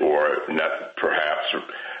permitted or perhaps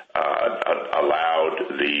allowed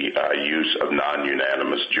the use of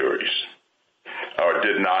non-unanimous juries? Or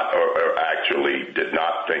did not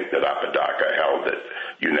think that Apodaca held that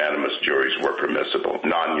unanimous juries were permissible,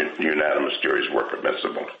 non-unanimous juries were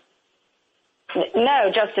permissible?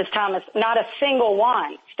 No, Justice Thomas, not a single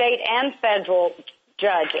one. State and federal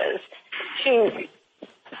judges,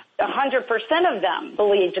 100% of them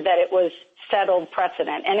believed that it was settled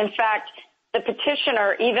precedent. And in fact, the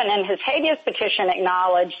petitioner, even in his habeas petition,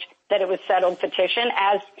 acknowledged that it was settled petition,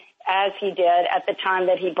 as he did at the time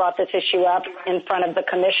that he brought this issue up in front of the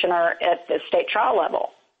commissioner at the state trial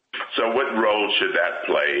level. So what role should that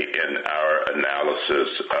play in our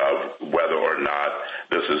analysis of whether or not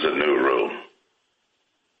this is a new rule?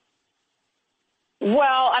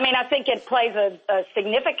 Well, I think it plays a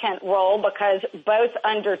significant role because both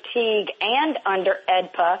under Teague and under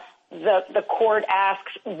AEDPA, the court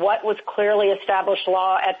asks what was clearly established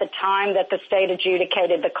law at the time that the state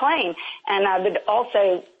adjudicated the claim. And I would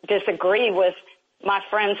also disagree with my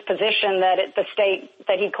friend's position that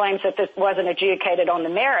he claims that this wasn't adjudicated on the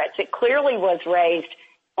merits. It clearly was raised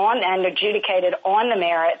and adjudicated on the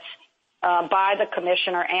merits by the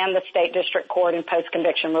commissioner and the state district court in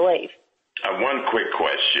post-conviction relief. One quick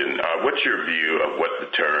question. What's your view of what the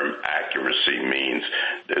term accuracy means?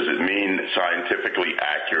 Does it mean scientifically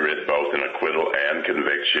accurate both in acquittal and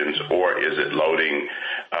convictions, or is it loading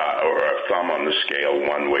or a thumb on the scale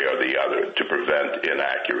one way or the other to prevent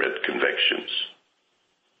inaccurate convictions?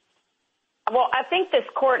 Well, I think this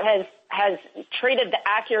court has treated the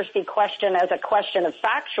accuracy question as a question of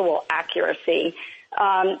factual accuracy.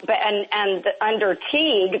 And under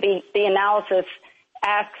Teague, the analysis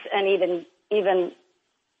asks an even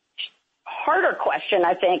harder question,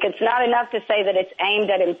 I think. It's not enough to say that it's aimed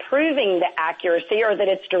at improving the accuracy or that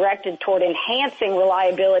it's directed toward enhancing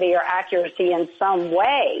reliability or accuracy in some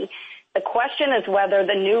way. The question is whether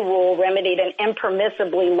the new rule remedied an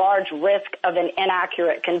impermissibly large risk of an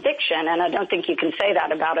inaccurate conviction, and I don't think you can say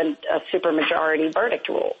that about a supermajority verdict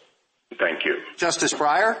rule. Thank you. Justice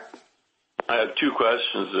Breyer? I have two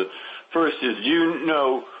questions. The first is, do you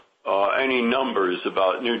know any numbers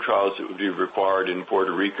about new trials that would be required in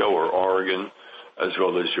Puerto Rico or Oregon as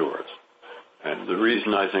well as yours? And the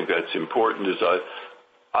reason I think that's important is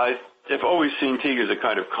I've always seen Teague as a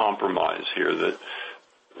kind of compromise here, that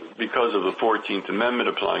because of the 14th Amendment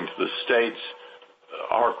applying to the states,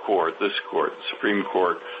 our court, this court, the Supreme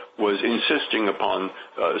Court, was insisting upon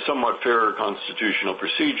somewhat fairer constitutional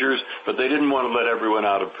procedures, but they didn't want to let everyone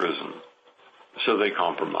out of prison, so they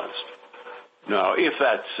compromised. Now, if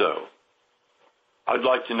that's so, I'd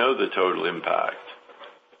like to know the total impact.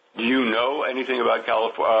 Do you know anything about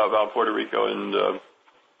about Puerto Rico and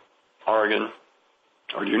Oregon?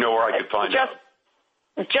 Or do you know where I could find out?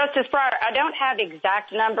 Justice Breyer, I don't have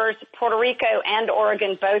exact numbers. Puerto Rico and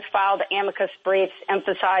Oregon both filed amicus briefs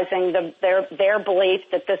emphasizing their belief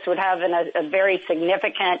that this would have a very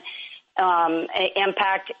significant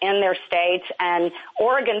impact in their states, and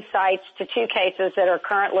Oregon cites to two cases that are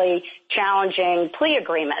currently challenging plea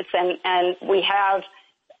agreements, and we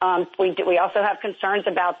also have concerns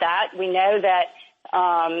about that. We know that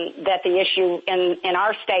the issue in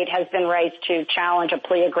our state has been raised to challenge a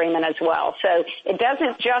plea agreement as well. So it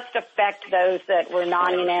doesn't just affect those that were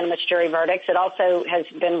non-unanimous jury verdicts. It also has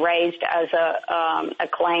been raised as a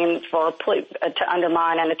claim for to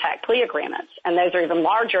undermine and attack plea agreements. And those are even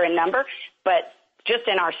larger in number. But just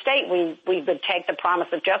in our state, we would take the Promise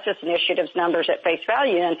of Justice Initiative's numbers at face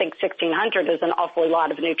value and think 1,600 is an awfully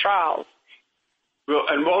lot of new trials. Well,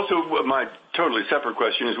 and also my totally separate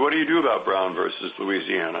question is, what do you do about Brown versus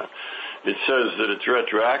Louisiana? it says that it's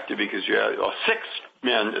retroactive because you have a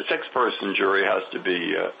six-person jury has to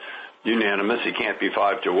be unanimous. It can't be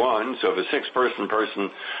 5-1. So if a six-person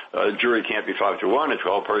jury can't be 5-1, a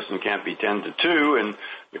 12-person can't be 10-2. And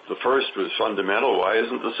if the first was fundamental, why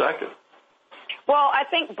isn't the second? Well, I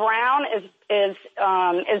think Brown is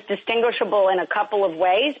distinguishable in a couple of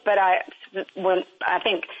ways, but I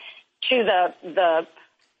think to the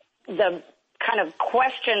kind of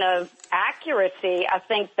question of accuracy, I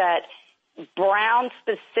think that Brown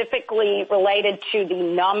specifically related to the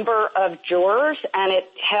number of jurors, and it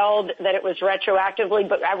held that it was retroactive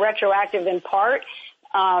in part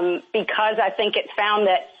because I think it found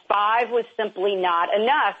that 5 was simply not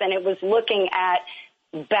enough, and it was looking at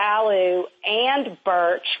Ballou and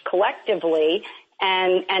Birch collectively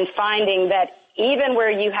and finding that even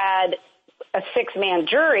where you had a 6-man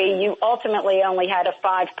jury, you ultimately only had a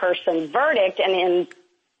 5-person verdict, and in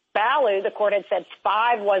Ballou, the court had said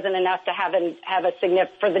 5 wasn't enough to have a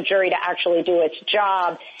significant for the jury to actually do its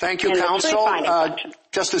job. Thank you, counsel.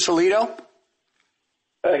 Justice Alito.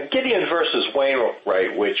 Gideon versus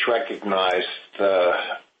Wainwright, which recognized the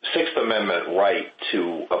Sixth Amendment right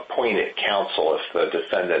to appointed counsel if the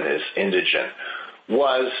defendant is indigent,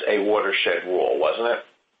 was a watershed rule, wasn't it?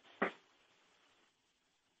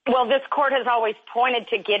 Well, this court has always pointed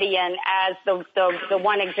to Gideon as the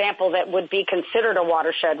one example that would be considered a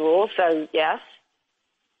watershed rule, so yes.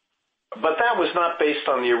 But that was not based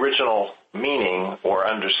on the original meaning or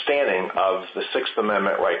understanding of the Sixth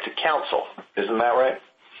Amendment right to counsel. Isn't that right?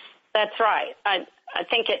 That's right. I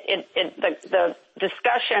think the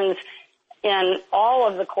discussions in all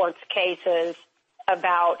of the court's cases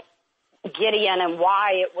about Gideon and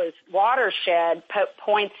why it was watershed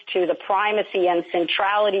points to the primacy and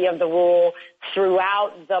centrality of the rule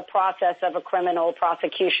throughout the process of a criminal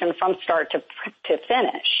prosecution from start to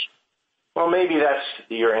finish. Well, maybe that's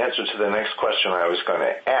your answer to the next question I was going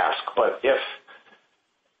to ask, but if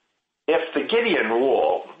the Gideon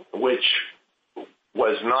rule, which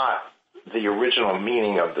was not the original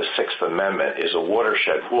meaning of the Sixth Amendment, is a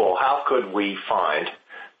watershed rule, how could we find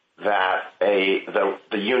that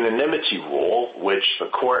the unanimity rule, which the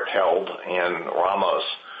court held in Ramos,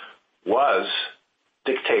 was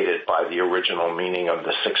dictated by the original meaning of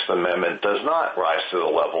the Sixth Amendment, does not rise to the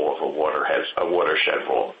level of a watershed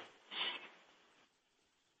rule?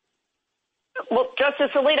 Well,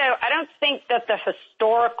 Justice Alito, I don't think that the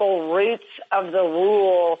historical roots of the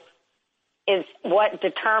rule is what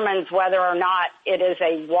determines whether or not it is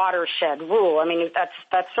a watershed rule. I mean,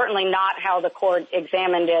 that's certainly not how the court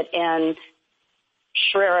examined it in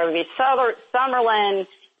Schreier v. Summerlin.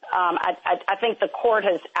 I think the court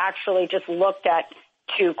has actually just looked at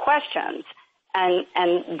two questions, and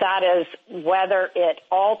that is whether it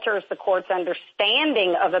alters the court's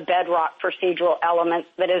understanding of a bedrock procedural element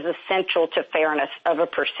that is essential to fairness of a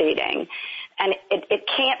proceeding. And it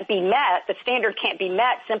can't be met, the standard can't be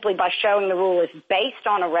met simply by showing the rule is based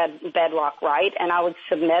on a bedrock right, and I would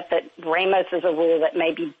submit that Ramos is a rule that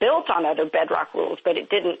may be built on other bedrock rules, but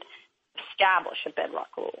it didn't establish a bedrock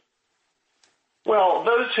rule. Well,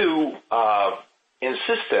 those who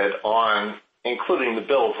insisted on including the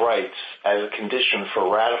Bill of Rights as a condition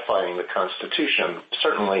for ratifying the Constitution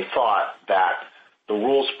certainly thought that the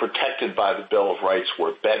rules protected by the Bill of Rights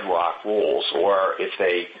were bedrock rules, or if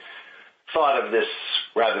they thought of this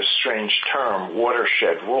rather strange term,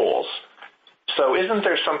 watershed rules. So isn't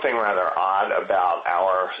there something rather odd about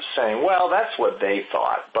our saying, well, that's what they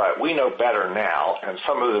thought, but we know better now, and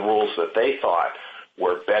some of the rules that they thought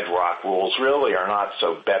were bedrock rules really are not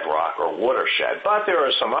so bedrock or watershed. But there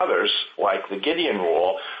are some others, like the Gideon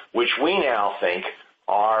rule, which we now think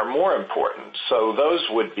are more important. So those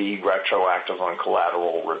would be retroactive on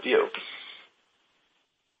collateral review.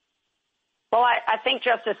 Well, I think,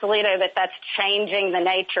 Justice Alito, that that's changing the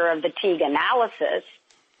nature of the Teague analysis.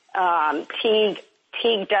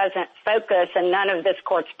 Teague doesn't focus, and none of this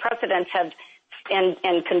court's precedents have, in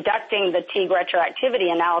conducting the Teague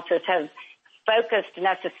retroactivity analysis, have focused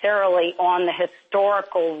necessarily on the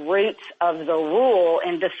historical roots of the rule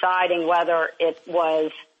in deciding whether it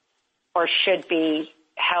was or should be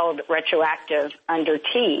held retroactive under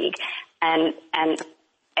Teague. And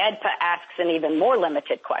EDPA asks an even more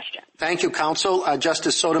limited question. Thank you, counsel.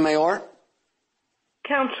 Justice Sotomayor?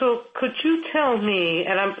 Counsel, could you tell me,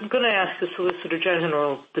 and I'm going to ask the Solicitor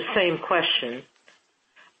General the same question,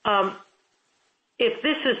 if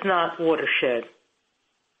this is not watershed,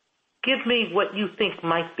 give me what you think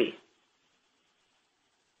might be.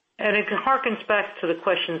 And it harkens back to the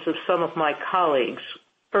questions of some of my colleagues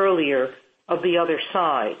earlier of the other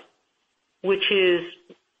side, which is,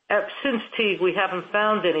 since Teague, we haven't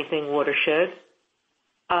found anything watershed.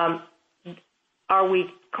 are we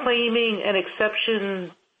claiming an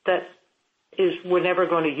exception that we're never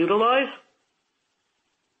going to utilize?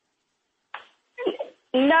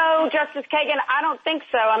 No, Justice Kagan, I don't think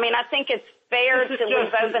so. I mean, I think it's fair to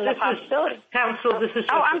leave open the possibility. Counsel, this is...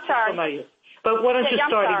 Oh, I'm sorry. But why don't you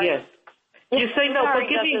start again? You say no, sorry,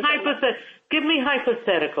 but give me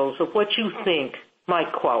hypotheticals of what you think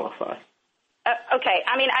might qualify. Okay.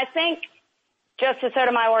 I mean, I think, Justice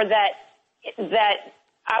Sotomayor, that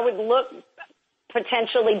I would look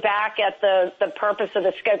potentially back at the purpose of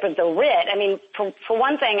the scope of the writ. I mean, for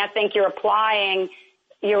one thing, I think you're applying...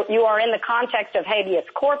 You are in the context of habeas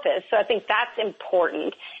corpus, so I think that's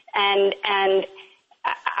important. And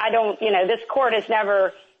I don't, this court has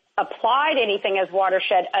never applied anything as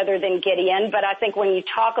watershed other than Gideon, but I think when you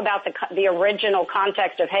talk about the original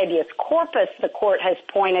context of habeas corpus, the court has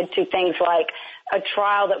pointed to things like a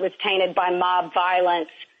trial that was tainted by mob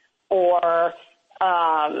violence or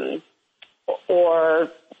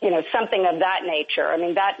something of that nature. I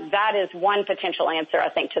mean, that is one potential answer, I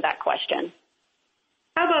think, to that question.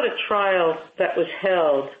 How about a trial that was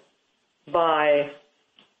held by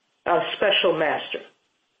a special master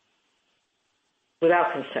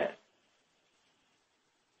without consent?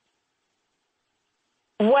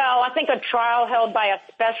 Well, I think a trial held by a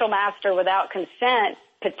special master without consent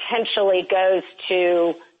potentially goes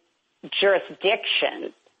to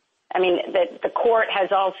jurisdiction. I mean, the court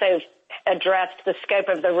has also addressed the scope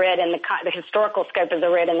of the writ and the historical scope of the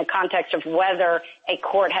writ in the context of whether a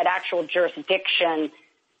court had actual jurisdiction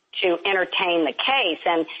to entertain the case.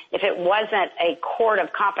 And if it wasn't a court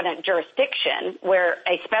of competent jurisdiction, where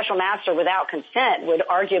a special master without consent would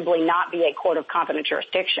arguably not be a court of competent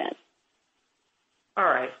jurisdiction. All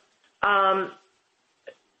right. I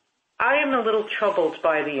am a little troubled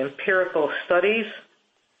by the empirical studies,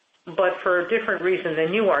 but for a different reason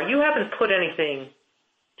than you are. You haven't put anything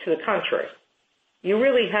to the contrary. You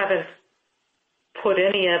really haven't put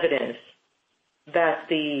any evidence that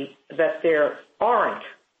there aren't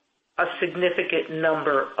a significant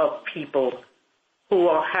number of people who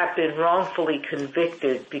have been wrongfully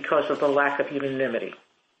convicted because of the lack of unanimity.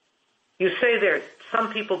 You say there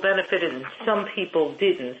some people benefited and some people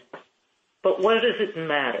didn't, but what does it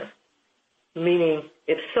matter? Meaning,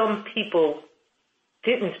 if some people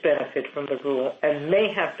didn't benefit from the rule and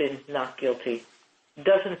may have been not guilty,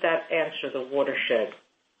 doesn't that answer the watershed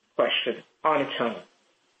question on its own?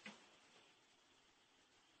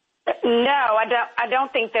 No, I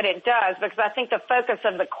don't think that it does, because I think the focus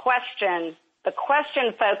of the question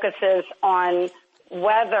focuses on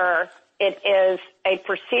whether it is a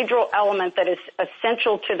procedural element that is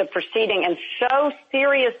essential to the proceeding and so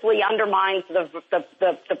seriously undermines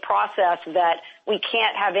the process that we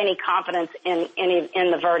can't have any confidence in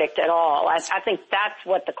the verdict at all. I think that's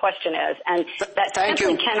what the question is, and that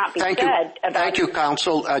simply cannot be said about. Thank you,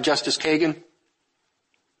 Counsel. Justice Kagan.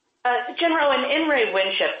 General, in Ray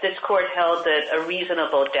Winship, this court held that a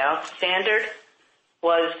reasonable doubt standard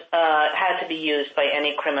had to be used by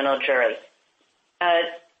any criminal jury.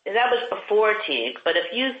 That was before Teague, but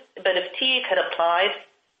if Teague had applied,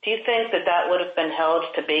 do you think that would have been held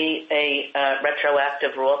to be a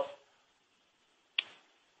retroactive rule?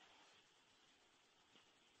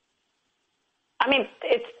 I mean,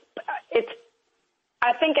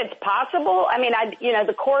 I think it's possible. I mean,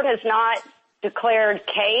 the court has not declared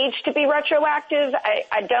Cage to be retroactive. I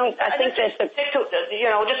think that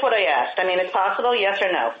just what I asked. I mean, it's possible, yes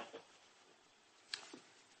or no?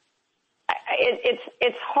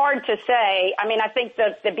 It's hard to say. I mean, I think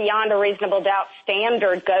that the beyond a reasonable doubt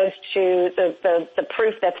standard goes to the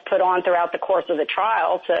proof that's put on throughout the course of the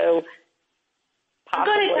trial. So I'm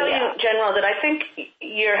going to tell you, General, that I think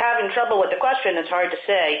you're having trouble with the question. It's hard to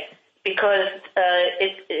say because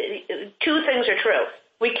two things are true.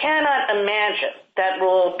 We cannot imagine that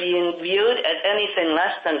rule being viewed as anything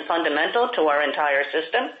less than fundamental to our entire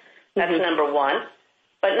system. That's number one.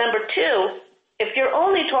 But number two, if you're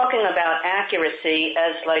only talking about accuracy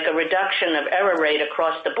as like a reduction of error rate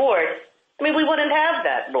across the board, I mean, we wouldn't have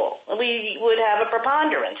that rule. We would have a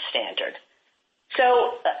preponderance standard.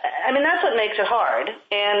 So, I mean, that's what makes it hard.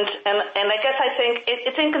 And I guess I think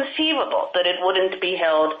it's inconceivable that it wouldn't be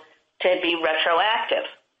held to be retroactive.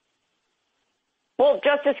 Well,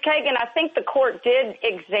 Justice Kagan, I think the court did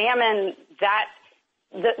examine that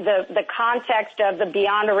the context of the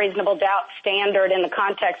beyond a reasonable doubt standard in the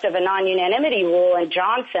context of a non-unanimity rule in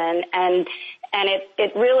Johnson, and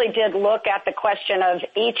it really did look at the question of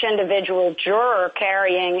each individual juror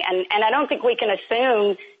carrying, and I don't think we can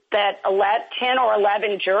assume that 10 or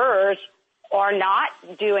 11 jurors are not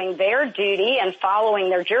doing their duty and following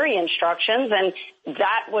their jury instructions. And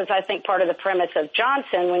that was, I think, part of the premise of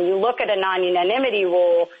Johnson. When you look at a non-unanimity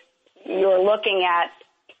rule, you're looking at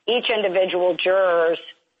each individual juror's,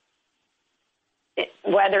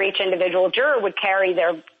 whether each individual juror would carry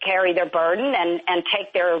their burden and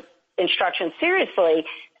take their instructions seriously.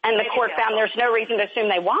 And the court found there's no reason to assume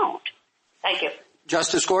they won't. Thank you.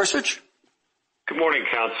 Justice Gorsuch? Good morning,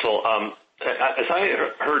 counsel. As I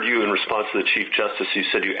heard you in response to the Chief Justice, you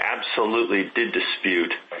said you absolutely did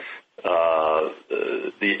dispute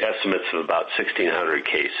the estimates of about 1,600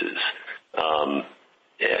 cases.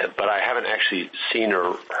 But I haven't actually seen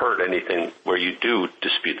or heard anything where you do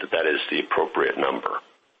dispute that is the appropriate number.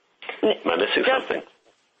 Am I missing something?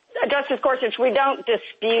 Justice Gorsuch, we don't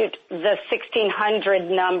dispute the 1,600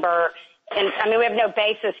 number. And I mean, we have no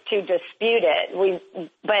basis to dispute it.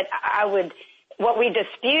 What we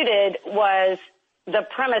disputed was the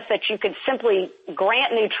premise that you could simply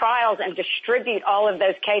grant new trials and distribute all of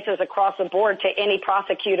those cases across the board to any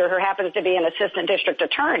prosecutor who happens to be an assistant district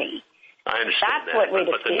attorney. I understand That's what we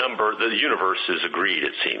but the universe is agreed,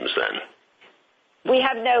 it seems, then. We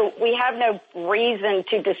have no reason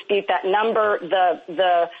to dispute that number.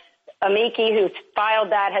 The amici who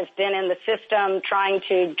filed that has been in the system trying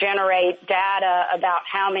to generate data about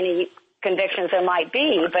how many convictions there might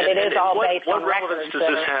be, but it is all based on records. What relevance does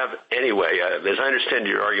this have anyway? As I understand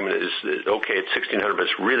your argument is, okay, it's 1,600, but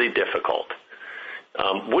it's really difficult.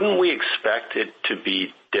 Wouldn't we expect it to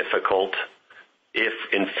be difficult if,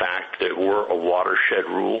 in fact, there were a watershed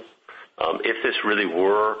rule? If this really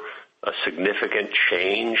were a significant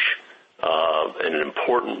change, and an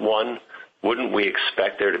important one, wouldn't we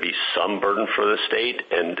expect there to be some burden for the state?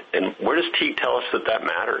 And where does Teague tell us that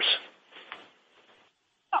matters?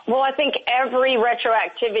 Well, I think every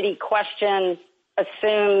retroactivity question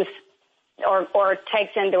assumes or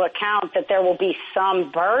takes into account that there will be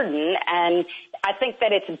some burden, and I think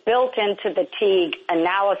that it's built into the Teague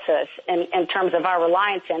analysis in terms of our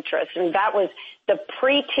reliance interest. And that was the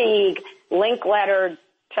pre-Teague link letter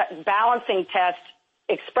balancing test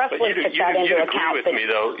expressly took that into account. You'd agree with me,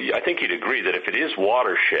 though. I think you'd agree that if it is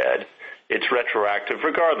watershed, it's retroactive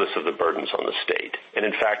regardless of the burdens on the state. And,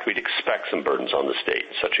 in fact, we'd expect some burdens on the state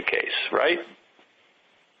in such a case, right?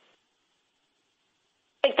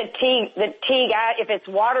 I think the Teague, if it's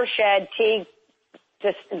watershed, Teague,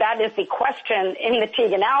 that is the question in the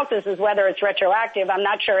Teague analysis is whether it's retroactive. I'm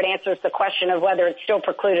not sure it answers the question of whether it's still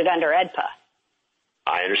precluded under AEDPA.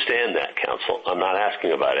 I understand that, counsel. I'm not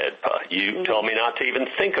asking about AEDPA. You tell me not to even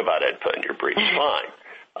think about AEDPA in your brief. Fine.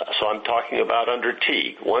 So I'm talking about under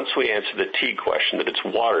Teague. Once we answer the Teague question that it's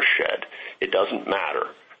watershed, it doesn't matter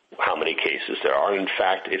how many cases there are. In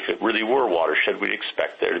fact, if it really were watershed, we'd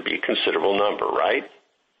expect there to be a considerable number, right?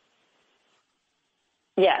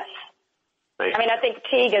 Yes. I mean, I think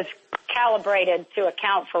Teague is calibrated to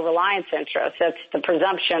account for reliance interest. That's the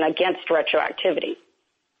presumption against retroactivity.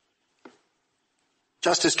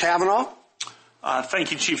 Justice Kavanaugh?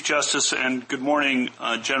 Thank you, Chief Justice, and good morning,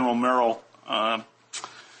 General Murrill.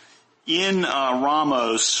 In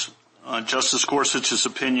Ramos, Justice Gorsuch's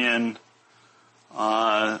opinion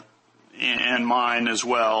and mine as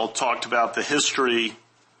well talked about the history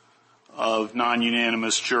of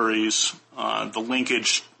non-unanimous juries, the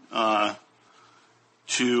linkage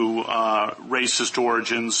to racist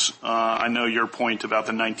origins. I know your point about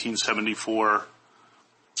the 1974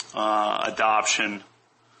 adoption.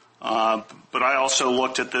 But I also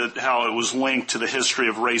looked at how it was linked to the history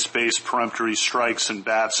of race-based peremptory strikes in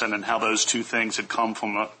Batson and how those two things had come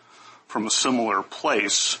from a similar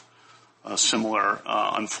place, a similar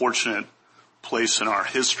unfortunate place in our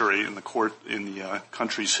history, in the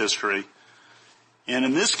country's history. And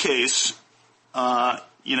in this case,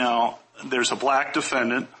 there's a black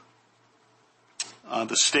defendant.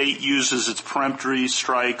 The state uses its peremptory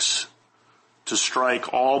strikes to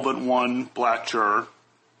strike all but one black juror.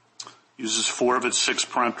 Uses 4 of its 6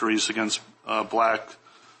 peremptories against black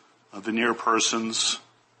veneer persons,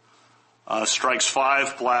 strikes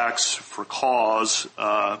 5 blacks for cause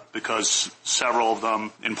because several of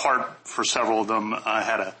them, in part for several of them,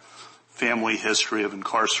 had a family history of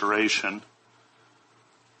incarceration.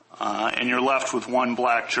 And you're left with 1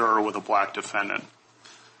 black juror with a black defendant.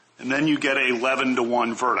 And then you get a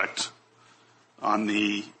 11-to-1 verdict on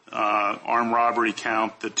the armed robbery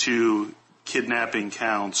count, the 2 kidnapping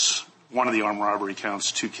counts, one of the armed robbery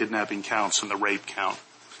counts, 2 kidnapping counts, and the rape count.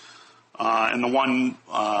 And the 1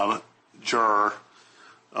 juror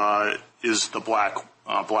is the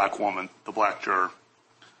black woman, the black juror.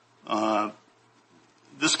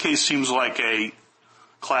 This case seems like a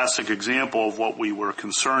classic example of what we were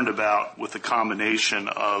concerned about with the combination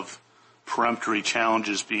of peremptory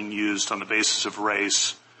challenges being used on the basis of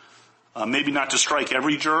race. Maybe not to strike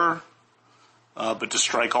every juror, but to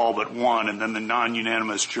strike all but one, and then the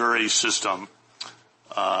non-unanimous jury system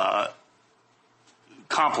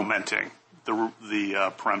complementing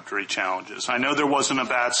the peremptory challenges. I know there wasn't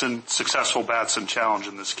a successful Batson challenge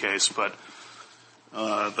in this case, but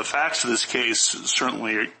the facts of this case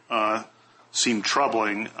certainly seem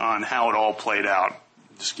troubling on how it all played out.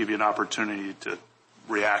 Just give you an opportunity to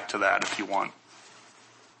react to that if you want.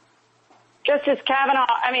 Justice Kavanaugh,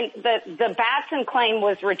 I mean, the Batson claim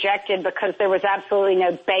was rejected because there was absolutely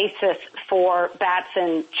no basis for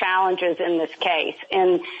Batson challenges in this case.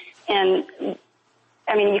 And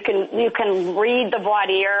I mean, you can read the voir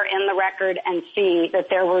dire in the record and see that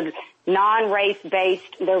there were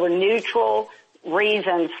non-race-based, there were neutral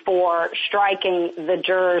reasons for striking the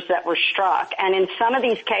jurors that were struck. And in some of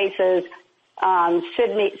these cases,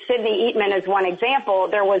 Sidney Eatman is one example.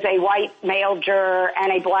 There was a white male juror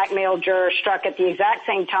and a black male juror struck at the exact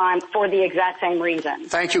same time for the exact same reason.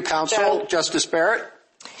 Thank you, counsel. Justice Barrett?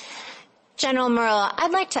 General Murrill,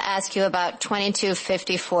 I'd like to ask you about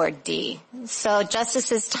 2254D. So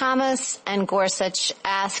Justices Thomas and Gorsuch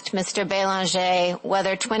asked Mr. Belanger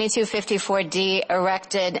whether 2254D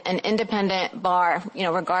erected an independent bar,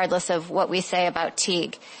 regardless of what we say about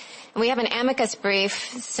Teague. And we have an amicus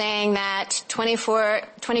brief saying that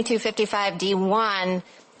 2255D1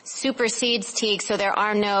 supersedes Teague, so there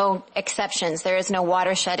are no exceptions. There is no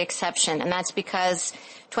watershed exception, and that's because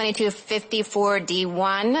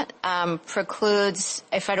 2254D1 precludes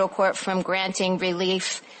a federal court from granting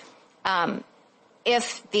relief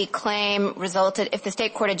if the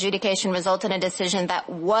state court adjudication resulted in a decision that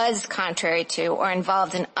was contrary to or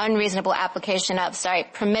involved an unreasonable application of,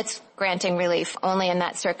 permits granting relief only in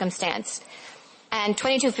that circumstance. And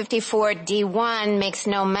 2254D1 makes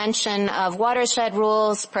no mention of watershed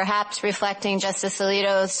rules, perhaps reflecting Justice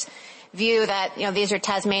Alito's view that, these are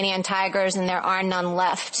Tasmanian tigers and there are none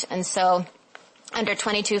left. And so under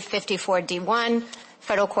 2254D1,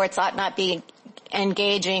 federal courts ought not be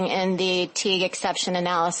engaging in the Teague exception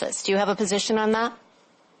analysis. Do you have a position on that?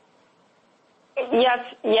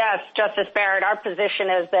 Yes, Justice Barrett. Our position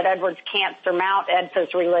is that Edwards can't surmount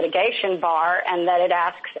EDSA's relitigation bar and that it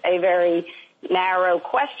asks a very narrow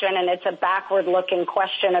question, and it's a backward-looking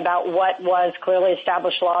question about what was clearly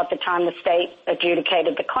established law at the time the state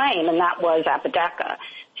adjudicated the claim, and that was Apodaca.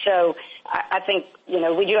 So I think,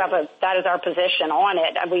 we do have that is our position on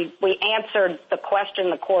it. We answered the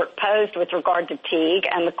question the court posed with regard to Teague,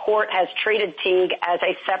 and the court has treated Teague as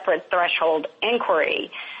a separate threshold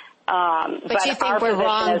inquiry. But you think we're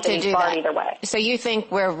wrong to do that? Either way. So you think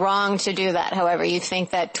we're wrong to do that, however. You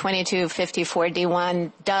think that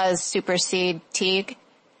 2254D1 does supersede Teague?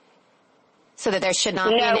 So that there should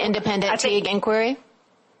not be an independent Teague inquiry?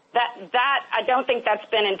 That I don't think that's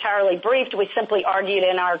been entirely briefed. We simply argued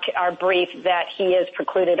in our brief that he is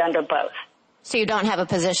precluded under both. So you don't have a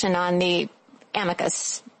position on the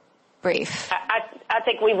amicus brief? I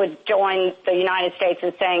think we would join the United States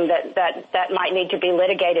in saying that might need to be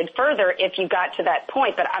litigated further if you got to that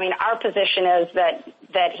point. But, our position is that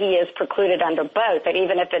he is precluded under both, that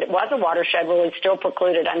even if it was a watershed rule, he's still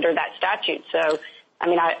precluded under that statute. So,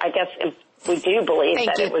 I guess we do believe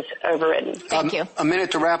it was overridden. Thank you. A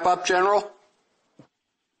minute to wrap up, General.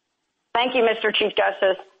 Thank you, Mr. Chief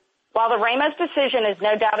Justice. While the Ramos decision is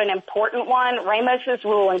no doubt an important one, Ramos's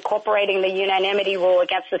rule incorporating the unanimity rule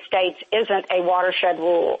against the states isn't a watershed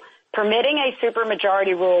rule. Permitting a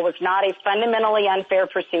supermajority rule was not a fundamentally unfair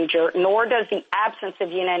procedure, nor does the absence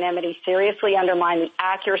of unanimity seriously undermine the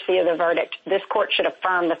accuracy of the verdict. This court should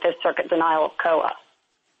affirm the Fifth Circuit denial of COA.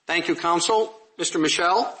 Thank you, counsel. Mr.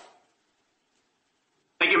 Michel?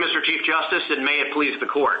 Thank you, Mr. Chief Justice, and may it please the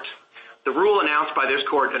court. The rule announced by this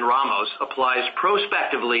court in Ramos applies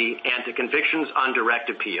prospectively and to convictions on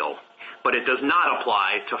direct appeal, but it does not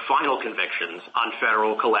apply to final convictions on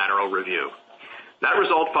federal collateral review. That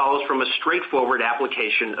result follows from a straightforward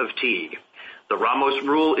application of Teague. The Ramos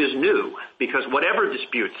rule is new because whatever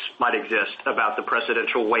disputes might exist about the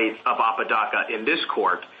precedential weight of Apodaca in this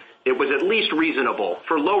court, it was at least reasonable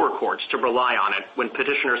for lower courts to rely on it when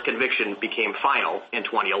Petitioner's conviction became final in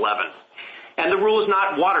 2011. And the rule is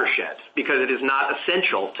not watershed because it is not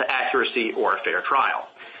essential to accuracy or a fair trial.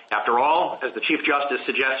 After all, as the Chief Justice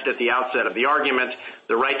suggested at the outset of the argument,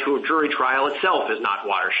 the right to a jury trial itself is not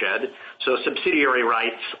watershed, so subsidiary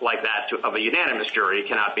rights like that of a unanimous jury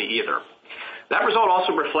cannot be either. That result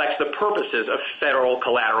also reflects the purposes of federal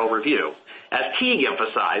collateral review. As Teague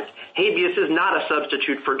emphasized, habeas is not a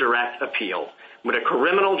substitute for direct appeal, when a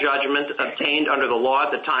criminal judgment obtained under the law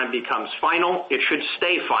at the time becomes final, it should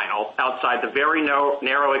stay final outside the very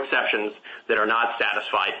narrow exceptions that are not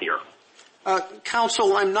satisfied here.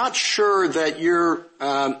 Counsel, I'm not sure that your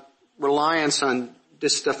reliance on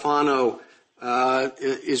DiStefano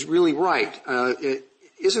is really right.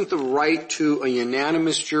 Isn't the right to a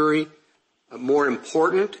unanimous jury more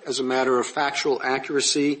important as a matter of factual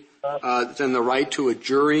accuracy than the right to a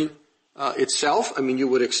jury itself? I mean, you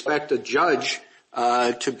would expect a judge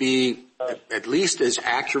to be at least as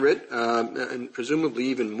accurate and presumably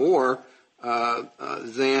even more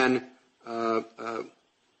than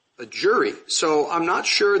a jury. So I'm not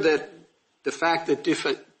sure that the fact that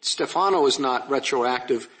DiStefano is not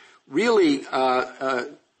retroactive really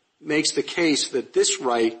makes the case that this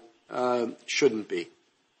right shouldn't be.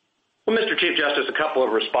 Well, Mr. Chief Justice, a couple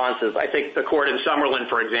of responses. I think the court in Summerlin,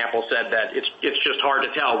 for example, said that it's just hard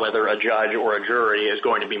to tell whether a judge or a jury is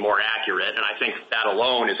going to be more accurate, and I think that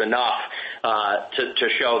alone is enough to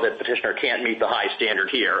show that Petitioner can't meet the high standard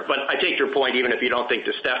here. But I take your point, even if you don't think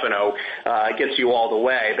DiStefano gets you all the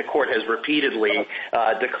way. The court has repeatedly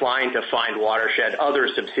declined to find Watershed other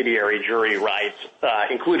subsidiary jury rights,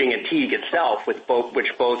 including in Teague itself, which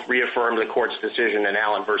both reaffirmed the court's decision in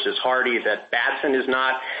Allen versus Hardy that Batson is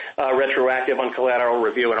not retroactive on collateral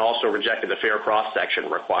review, and also rejected the fair cross-section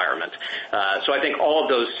requirement. So I think all of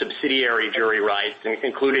those subsidiary jury rights,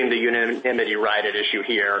 including the unanimity right at issue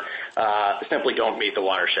here, simply don't meet the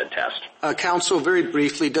Watershed test. Counsel, very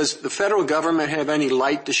briefly, does the federal government have any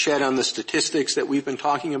light to shed on the statistics that we've been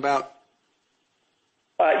talking about?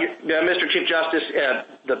 Mr. Chief Justice,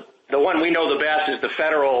 the one we know the best is the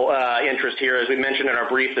federal interest here. As we mentioned in our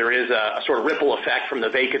brief, there is a sort of ripple effect from the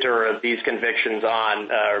vacatur of these convictions on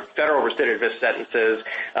federal recidivist sentences.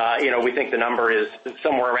 We think the number is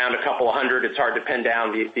somewhere around a couple of hundred. It's hard to pin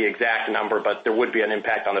down the exact number, but there would be an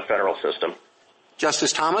impact on the federal system.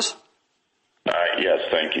 Justice Thomas? Yes,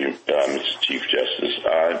 thank you, Mr. Chief Justice.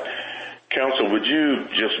 Counsel, would you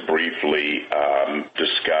just briefly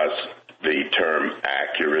discuss the term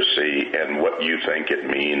accuracy and what you think it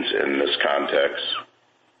means in this context?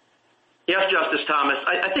 Yes, Justice Thomas.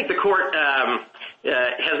 I think the court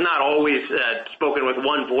has not always spoken with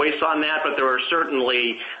one voice on that, but there are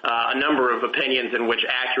certainly a number of opinions in which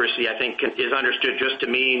accuracy, I think, is understood just to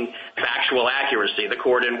mean factual accuracy. The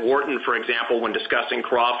court in Warden, for example, when discussing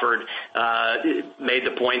Crawford, made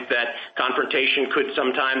the point that confrontation could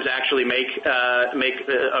sometimes actually make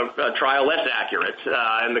a trial less accurate.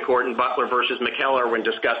 And the court in Butler versus Michel, when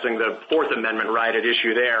discussing the Fourth Amendment right at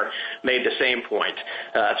issue there, made the same point.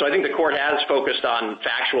 So I think the court has focused on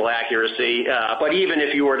factual accuracy, but even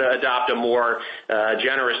if you were to adopt a more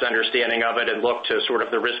generous understanding of it and look to sort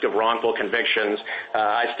of the risk of wrongful convictions,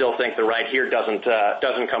 I still think the right here doesn't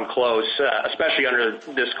come close, especially under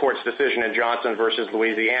this court's decision in Johnson versus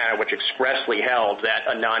Louisiana, which expressly held that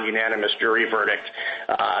a non-unanimous jury verdict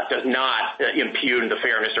does not impugn the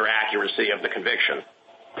fairness or accuracy of the conviction.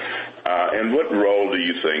 And what role do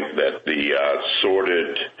you think that the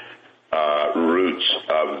sordid roots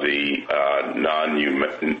of the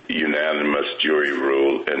non-unanimous jury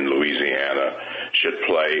rule in Louisiana should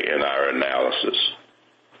play in our analysis?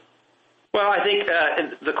 Well, I think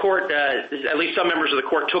the court, at least some members of the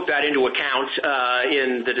court, took that into account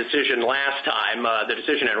in the decision last time, the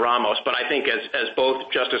decision in Ramos. But I think as both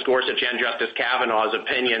Justice Gorsuch and Justice Kavanaugh's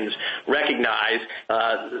opinions recognize,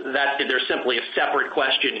 that there's simply a separate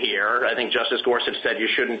question here. I think Justice Gorsuch said you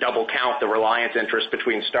shouldn't double count the reliance interest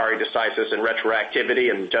between stare decisis and retroactivity.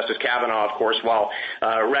 And Justice Kavanaugh, of course, while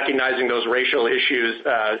recognizing those racial issues,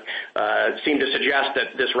 seemed to suggest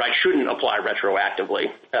that this right shouldn't apply retroactively.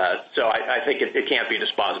 So I think it can't be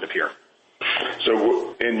dispositive here.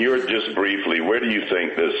 So, just briefly, where do you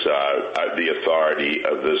think this the authority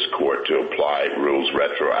of this court to apply rules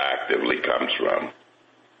retroactively comes from?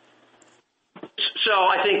 So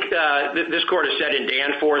I think this court has said in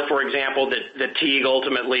Danforth, for example, that Teague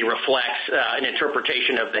ultimately reflects an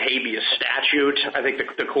interpretation of the habeas statute. I think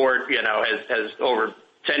the court, has over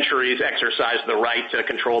centuries exercised the right to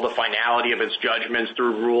control the finality of its judgments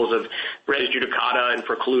through rules of res judicata and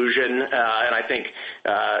preclusion, and I think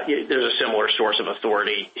there's a similar source of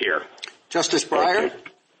authority here. Justice Breyer?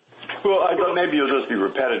 Well, I thought maybe you'll just be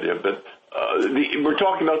repetitive, but we're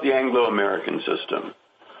talking about the Anglo-American system,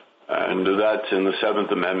 and that's in the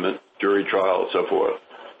Seventh Amendment, jury trial, and so forth.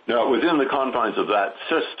 Now, within the confines of that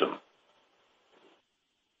system,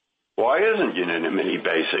 why isn't unanimity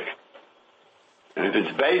basic? And if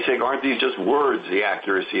it's basic, aren't these just words, the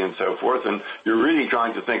accuracy and so forth? And you're really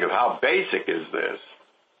trying to think of how basic is this?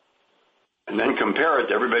 And then compare it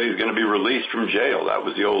to everybody who's going to be released from jail. That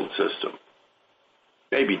was the old system.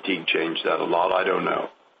 Maybe Teague changed that a lot. I don't know.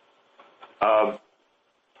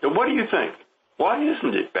 What do you think? Why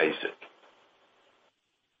isn't it basic?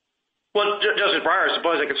 Well, Justice Breyer, I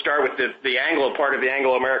suppose I could start with the Anglo part of the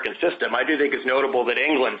Anglo-American system. I do think it's notable that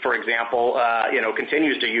England, for example,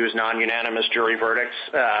 continues to use non-unanimous jury verdicts.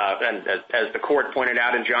 And as the court pointed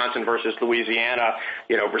out in Johnson versus Louisiana,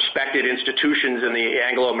 respected institutions in the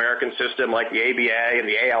Anglo-American system like the ABA and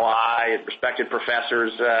the ALI, and respected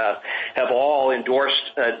professors have all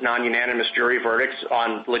endorsed non-unanimous jury verdicts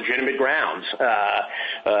on legitimate grounds,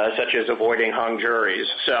 such as avoiding hung juries.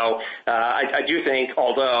 So I do think,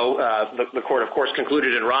 although the court, of course,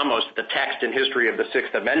 concluded in Ramos that the text and history of the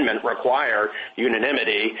Sixth Amendment require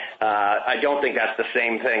unanimity, I don't think that's the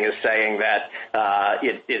same thing as saying that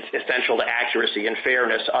it's essential to accuracy and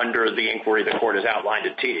fairness under the inquiry the court has outlined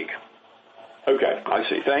at Teague. Okay, I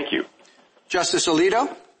see. Thank you. Justice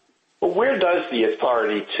Alito? Well, where does the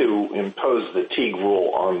authority to impose the Teague rule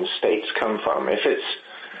on the states come from? If it's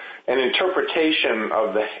an interpretation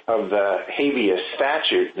of the habeas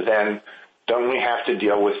statute, then don't we have to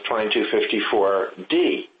deal with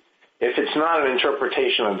 2254D? If it's not an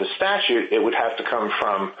interpretation of the statute, it would have to come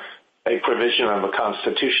from a provision of the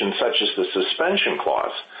Constitution, such as the suspension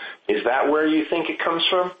clause. Is that where you think it comes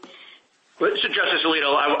from? So, Justice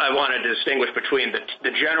Alito, I want to distinguish between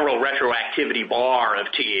the general retroactivity bar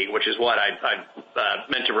of Teague, which is what I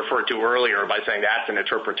meant to refer to earlier by saying that's an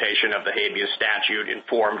interpretation of the habeas statute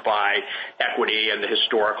informed by equity and the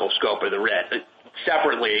historical scope of the writ.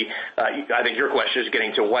 Separately, I think your question is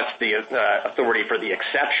getting to what's the authority for the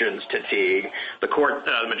exceptions to Teague.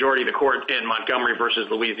 The majority of the court in Montgomery versus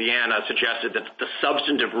Louisiana suggested that the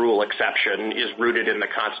substantive rule exception is rooted in the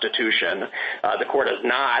Constitution. The court has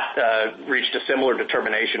not reached a similar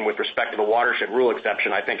determination with respect to the watershed rule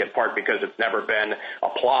exception, I think in part because it's never been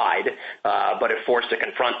applied. But if forced to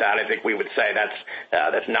confront that, I think we would say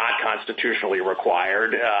that's not constitutionally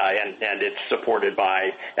required, and it's supported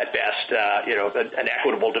by, at best, an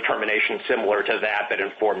equitable determination similar to that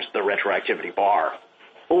informs the retroactivity bar.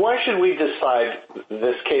 Well, why should we decide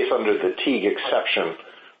this case under the Teague exception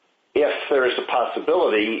if there is a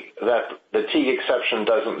possibility that the Teague exception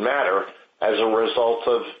doesn't matter as a result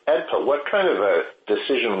of AEDPA? What kind of a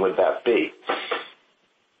decision would that be?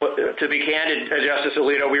 Well, to be candid, Justice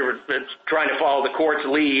Alito, we were trying to follow the court's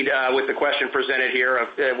lead with the question presented here,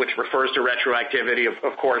 which refers to retroactivity.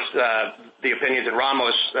 Of course, the opinions in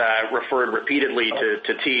Ramos referred repeatedly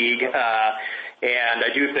to Teague, and I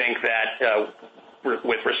do think that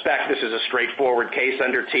with respect, this is a straightforward case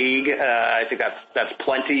under Teague. I think that's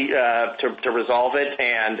plenty to resolve it,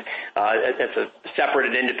 and it's a separate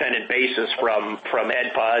and independent basis from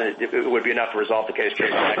AEDPA. It would be enough to resolve the case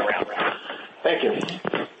straight on that ground. Thank you.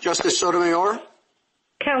 Justice Sotomayor?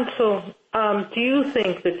 Counsel, do you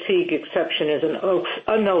think the Teague exception is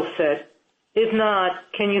a no set? If not,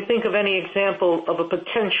 can you think of any example of a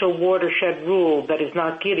potential watershed rule that is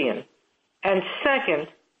not Gideon? And second,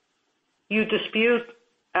 you dispute,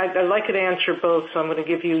 I'd like you to answer both, so I'm going to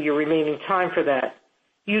give you your remaining time for that.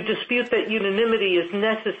 You dispute that unanimity is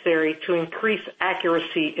necessary to increase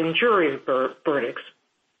accuracy in jury verdicts,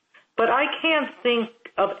 but I can't think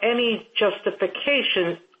of any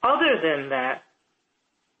justification other than that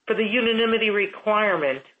for the unanimity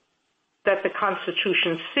requirement that the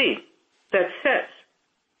Constitution that says.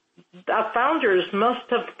 The founders must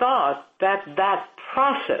have thought that that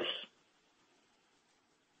process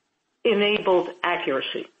enabled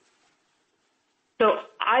accuracy. So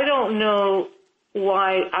I don't know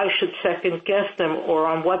why I should second guess them or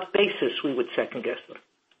on what basis we would second guess them.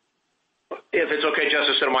 If it's okay,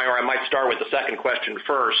 Justice Sotomayor, I might start with the second question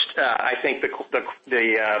first. I think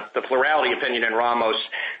the plurality opinion in Ramos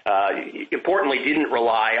importantly didn't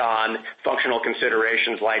rely on functional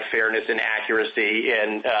considerations like fairness and accuracy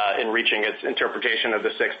in reaching its interpretation of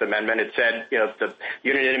the Sixth Amendment. It said, the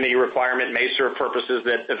unanimity requirement may serve purposes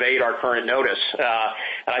that evade our current notice.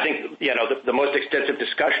 And I think, the most extensive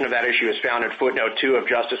discussion of that issue is found in footnote 2 of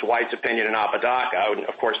Justice White's opinion in Apodaca. And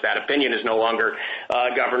of course, that opinion is no longer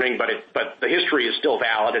governing, but the history is still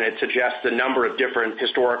valid, and it suggests a number of different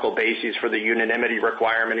historical bases for the unanimity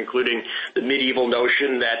requirement, including the medieval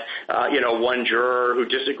notion that, one juror who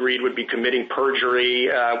disagreed would be committing perjury,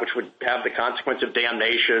 which would have the consequence of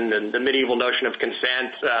damnation, and the medieval notion of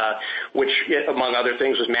consent, which, among other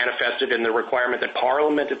things, was manifested in the requirement that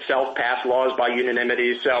Parliament itself pass laws by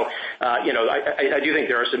unanimity. So, I do think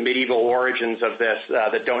there are some medieval origins of this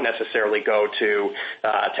that don't necessarily go to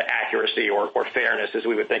accuracy or fairness as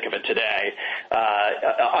we would think of it today.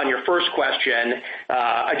 applied. On your first question,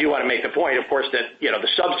 I do want to make the point, of course, that the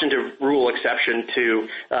substantive rule exception to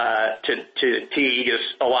Teague is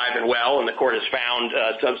alive and well, and the court has found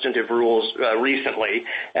substantive rules recently.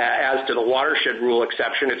 As to the watershed rule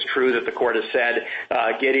exception, it's true that the court has said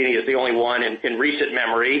Gideon is the only one in recent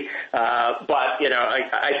memory, but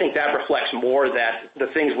I think that reflects more that the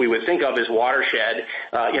things we would think of as watershed,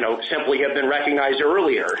 simply have been recognized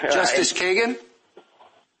earlier. Justice Kagan?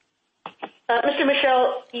 Mr.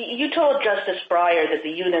 Michel, you told Justice Breyer that the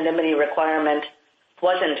unanimity requirement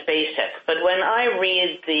wasn't basic, but when I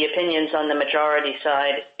read the opinions on the majority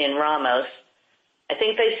side in Ramos, I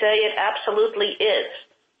think they say it absolutely is.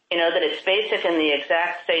 That it's basic in the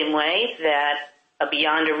exact same way that a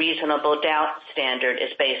beyond a reasonable doubt standard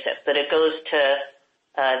is basic, that it goes to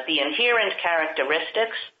the inherent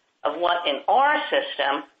characteristics of what in our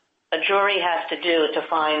system a jury has to do to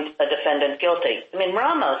find a defendant guilty.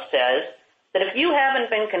 Ramos says that if you haven't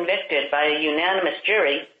been convicted by a unanimous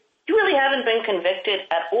jury, you really haven't been convicted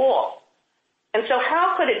at all. And so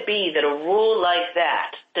how could it be that a rule like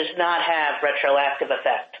that does not have retroactive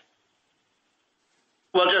effect?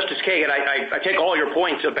 Well, Justice Kagan, I take all your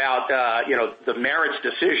points about the merits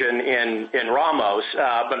decision in Ramos,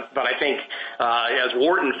 but I think as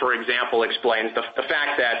Warden, for example, explains, the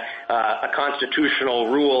fact that a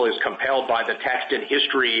constitutional rule is compelled by the text and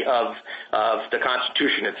history of the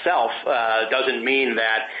Constitution itself doesn't mean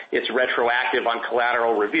that it's retroactive on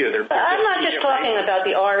collateral review. I'm not just talking about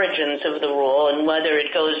the origins of the rule and whether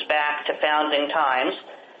it goes back to founding times.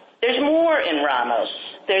 There's more in Ramos.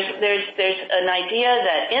 There's an idea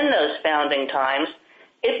that in those founding times,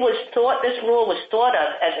 this rule was thought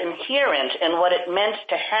of as inherent in what it meant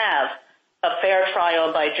to have a fair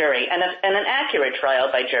trial by jury and an accurate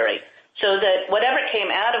trial by jury. So that whatever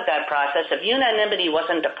came out of that process, if unanimity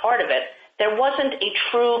wasn't a part of it, there wasn't a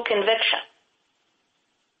true conviction.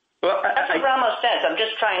 Well, that's what Ramos says. I'm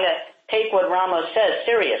just trying to take what Ramos says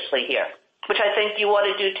seriously here, which I think you ought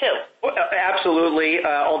to do too. Well, absolutely,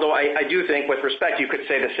 although I do think with respect you could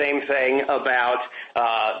say the same thing about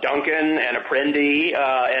Duncan and Apprendi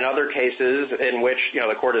and other cases in which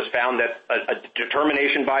the court has found that a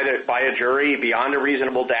determination by a jury beyond a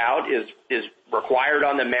reasonable doubt is required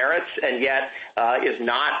on the merits and yet is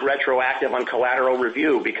not retroactive on collateral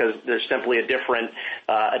review because there's simply a different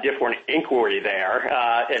inquiry there.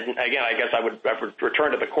 And again, I guess I would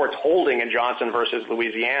return to the court's holding in Johnson versus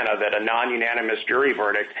Louisiana that a non-unanimous jury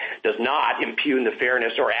verdict does not impugn the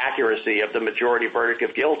fairness or accuracy of the majority verdict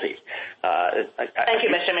of guilty. Thank you,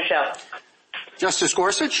 Mr. Michel. Justice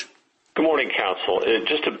Gorsuch? Good morning, counsel.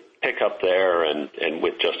 Just to pick up there and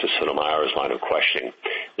with Justice Sotomayor's line of questioning,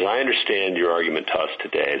 as I understand your argument to us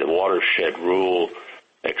today, the watershed rule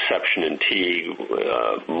exception in Teague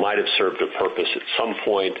might have served a purpose at some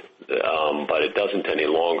point, but it doesn't any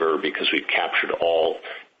longer because we've captured all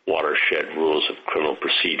watershed rules of criminal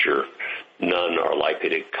procedure. None are likely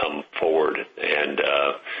to come forward, and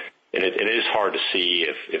it is hard to see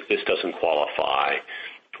if this doesn't qualify,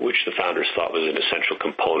 which the founders thought was an essential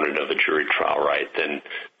component of a jury trial right, then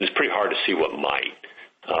it's pretty hard to see what might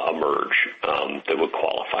emerge that would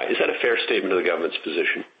qualify. Is that a fair statement of the government's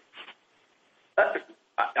position?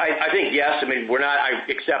 I think yes. We're not.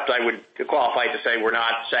 I would qualify to say we're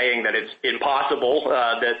not saying that it's impossible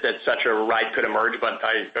that such a right could emerge, but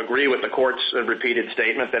I agree with the court's repeated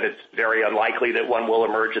statement that it's very unlikely that one will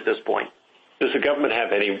emerge at this point. Does the government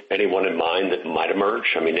have anyone in mind that might emerge?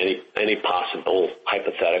 Any possible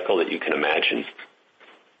hypothetical that you can imagine?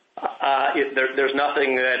 There's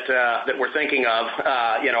nothing that we're thinking of.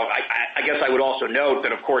 I guess I would also note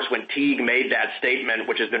that, of course, when Teague made that statement,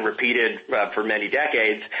 which has been repeated for many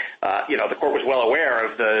decades, the court was well aware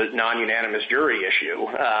of the non-unanimous jury issue.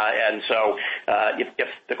 And so if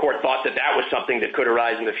the court thought that was something that could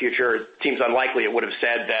arise in the future, it seems unlikely it would have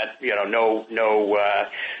said that,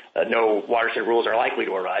 no watershed rules are likely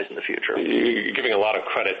to arise in the future. You're giving a lot of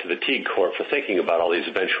credit to the Teague court for thinking about all these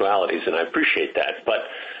eventualities, and I appreciate that. But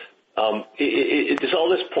does all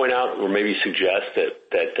this point out or maybe suggest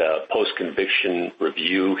that post-conviction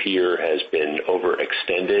review here has been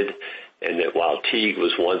overextended, and that while Teague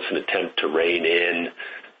was once an attempt to rein in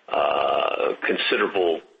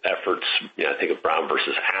considerable efforts, I think of Brown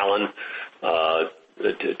versus Allen,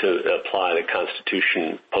 to apply the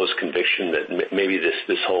Constitution post-conviction, that maybe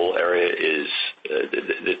this whole area is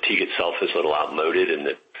the Teague itself is a little outmoded, and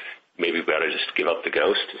that maybe we ought to just give up the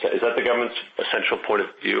ghost? Is that the government's essential point of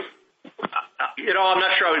view? I'm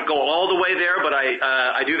not sure I would go all the way there, but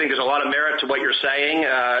I do think there's a lot of merit to what you're saying.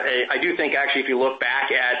 I do think, actually, if you look back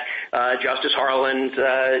at Justice Harlan's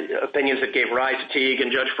opinions that gave rise to Teague and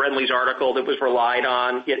Judge Friendly's article that was relied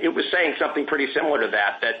on. It was saying something pretty similar to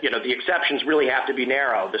that, the exceptions really have to be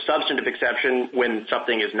narrow. The substantive exception when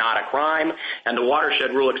something is not a crime, and the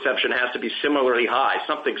watershed rule exception has to be similarly high,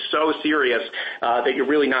 something so serious that you're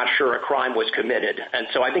really not sure a crime was committed. And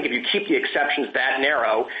so I think if you keep the exceptions that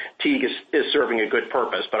narrow, Teague is serving a good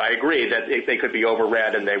purpose. But I agree that they could be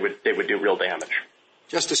overread and they would do real damage.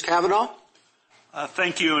 Justice Kavanaugh?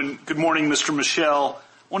 Thank you, and good morning, Mr. Michel.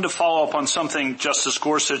 I wanted to follow up on something Justice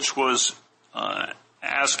Gorsuch was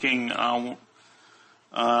asking the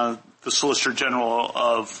Solicitor General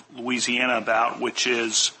of Louisiana about, which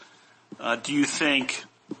is, do you think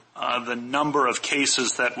the number of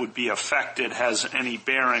cases that would be affected has any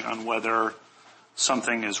bearing on whether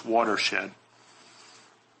something is watershed?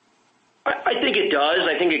 I think it does.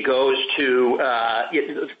 I think it goes to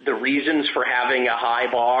the reasons for having a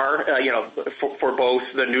high bar, for both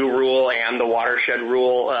the new rule and the watershed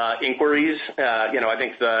rule inquiries. I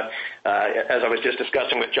think as I was just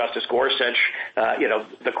discussing with Justice Gorsuch,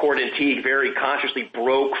 the court in Teague very consciously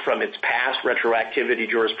broke from its past retroactivity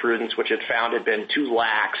jurisprudence, which it found had been too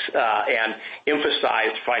lax, and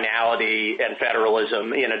emphasized finality and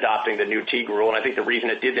federalism in adopting the new Teague rule. And I think the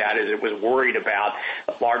reason it did that is it was worried about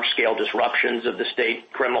large-scale disruptions of the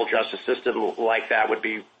state criminal justice system like that would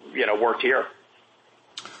be, worked here.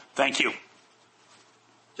 Thank you.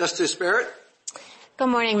 Justice Barrett? Good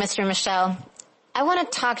morning, Mr. Michel. I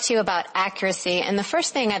want to talk to you about accuracy, and the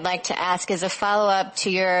first thing I'd like to ask is a follow-up to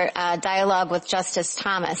your dialogue with Justice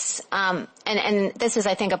Thomas. And this is,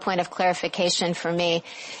 I think, a point of clarification for me.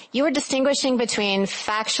 You were distinguishing between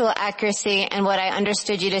factual accuracy and what I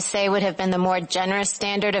understood you to say would have been the more generous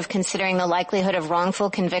standard of considering the likelihood of wrongful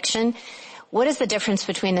conviction. What is the difference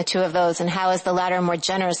between the two of those, and how is the latter more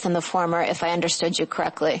generous than the former, if I understood you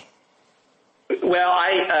correctly? Well,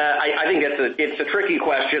 I think it's a tricky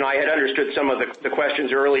question. I had understood some of the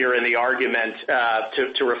questions earlier in the argument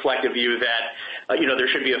to reflect a view that, there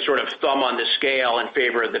should be a sort of thumb on the scale in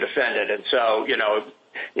favor of the defendant. And so,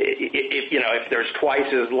 if there's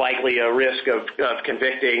twice as likely a risk of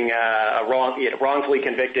convicting, wrongfully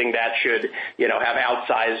convicting, that should, have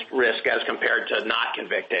outsized risk as compared to not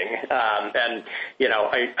convicting.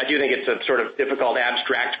 I do think it's a sort of difficult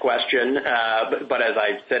abstract question, but as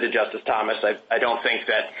I said to Justice Thomas, I don't think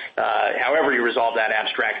that however you resolve that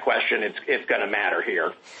abstract question, it's going to matter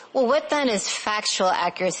here. Well, what then is factual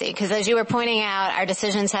accuracy? Because as you were pointing out, our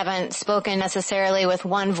decisions haven't spoken necessarily with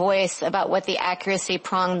one voice about what the accuracy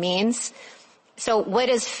prong means. So what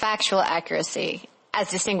is factual accuracy as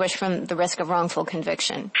distinguished from the risk of wrongful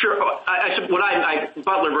conviction? Sure.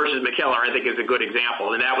 Butler versus Michel, I think, is a good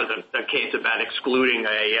example, and that was a case about excluding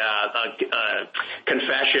a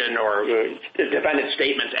confession or defendant's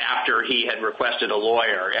statements after he had requested a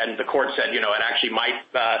lawyer, and the court said, it actually might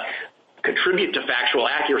contribute to factual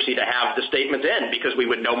accuracy to have the statements in because we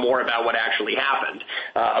would know more about what actually happened.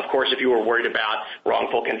 Of course, if you were worried about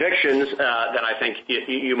wrongful convictions, then I think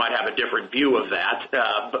you might have a different view of that.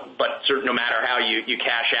 But no matter how you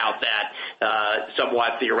cash out that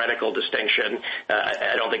somewhat theoretical distinction,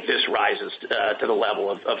 I don't think this rises to the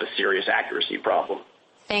level of a serious accuracy problem.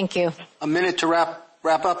 Thank you. A minute to wrap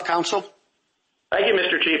up, counsel. Thank you,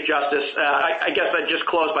 Mr. Chief Justice. I guess I'd just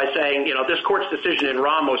close by saying, this court's decision in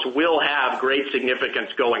Ramos will have great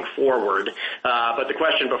significance going forward. But the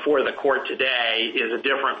question before the court today is a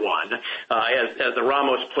different one. As the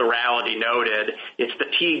Ramos plurality noted, it's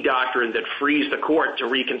the Teague doctrine that frees the court to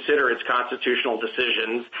reconsider its constitutional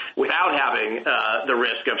decisions without having the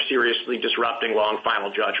risk of seriously disrupting long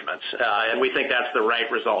final judgments. And we think that's the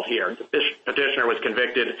right result here. The petitioner was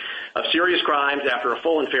convicted of serious crimes after a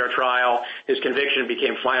full and fair trial. His conviction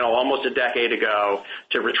became final almost a decade ago.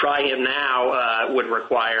 To retry him now would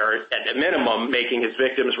require, at a minimum, making his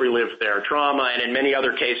victims relive their trauma, and in many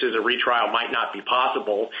other cases, a retrial might not be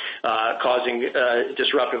possible, causing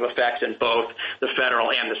disruptive effects in both the federal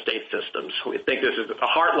and the state systems. We think this is a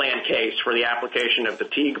heartland case for the application of the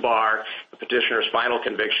Teague bar. The petitioner's final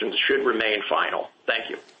convictions should remain final. Thank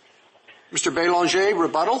you. Mr. Belanger,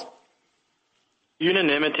 rebuttal?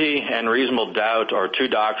 Unanimity and reasonable doubt are two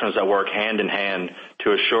doctrines that work hand in hand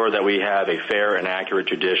to assure that we have a fair and accurate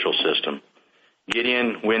judicial system.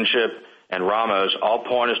 Gideon, Winship, and Ramos all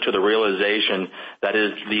point us to the realization that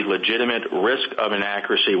it is the legitimate risk of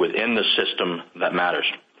inaccuracy within the system that matters.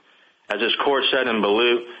 As this court said in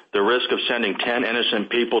Ballou, the risk of sending 10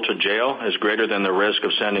 innocent people to jail is greater than the risk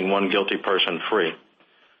of sending one guilty person free.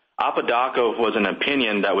 Apodaca was an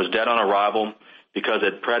opinion that was dead on arrival because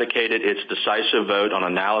it predicated its decisive vote on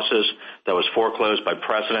analysis that was foreclosed by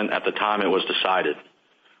precedent at the time it was decided.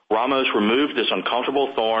 Ramos removed this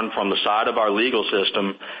uncomfortable thorn from the side of our legal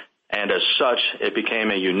system, and as such, it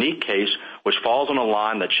became a unique case which falls on a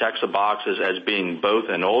line that checks the boxes as being both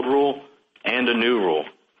an old rule and a new rule.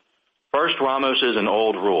 First, Ramos is an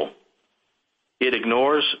old rule. It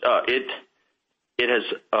ignores, it has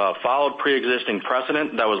followed pre-existing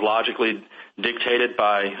precedent that was logically dictated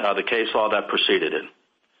by the case law that preceded it.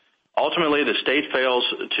 Ultimately, the state fails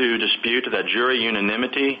to dispute that jury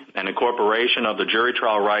unanimity and incorporation of the jury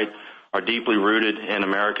trial right are deeply rooted in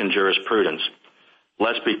American jurisprudence.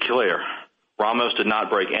 Let's be clear, Ramos did not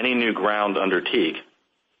break any new ground under Teague.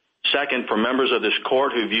 Second, for members of this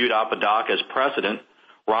court who viewed Apodaca as precedent,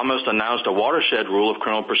 Ramos announced a watershed rule of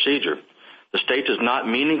criminal procedure. The state does not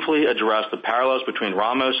meaningfully address the parallels between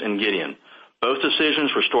Ramos and Gideon. Both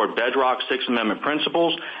decisions restored bedrock Sixth Amendment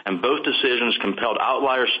principles, and both decisions compelled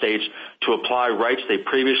outlier states to apply rights they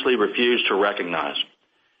previously refused to recognize.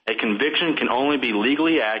 A conviction can only be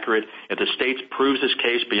legally accurate if the state proves its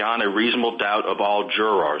case beyond a reasonable doubt of all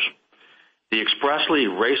jurors. The expressly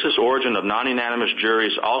racist origin of non-unanimous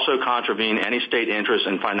juries also contravene any state interest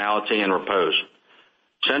in finality and repose.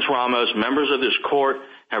 Since Ramos, members of this court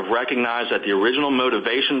have recognized that the original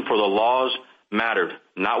motivation for the laws mattered,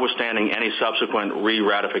 notwithstanding any subsequent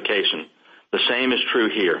re-ratification. The same is true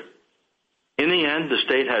here. In the end, the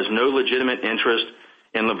state has no legitimate interest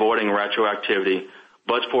in avoiding retroactivity,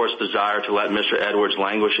 but for its desire to let Mr. Edwards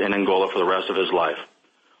languish in Angola for the rest of his life.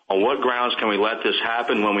 On what grounds can we let this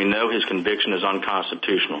happen when we know his conviction is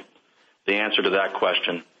unconstitutional? The answer to that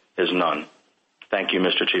question is none. Thank you,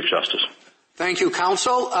 Mr. Chief Justice. Thank you,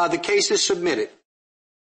 counsel. The case is submitted.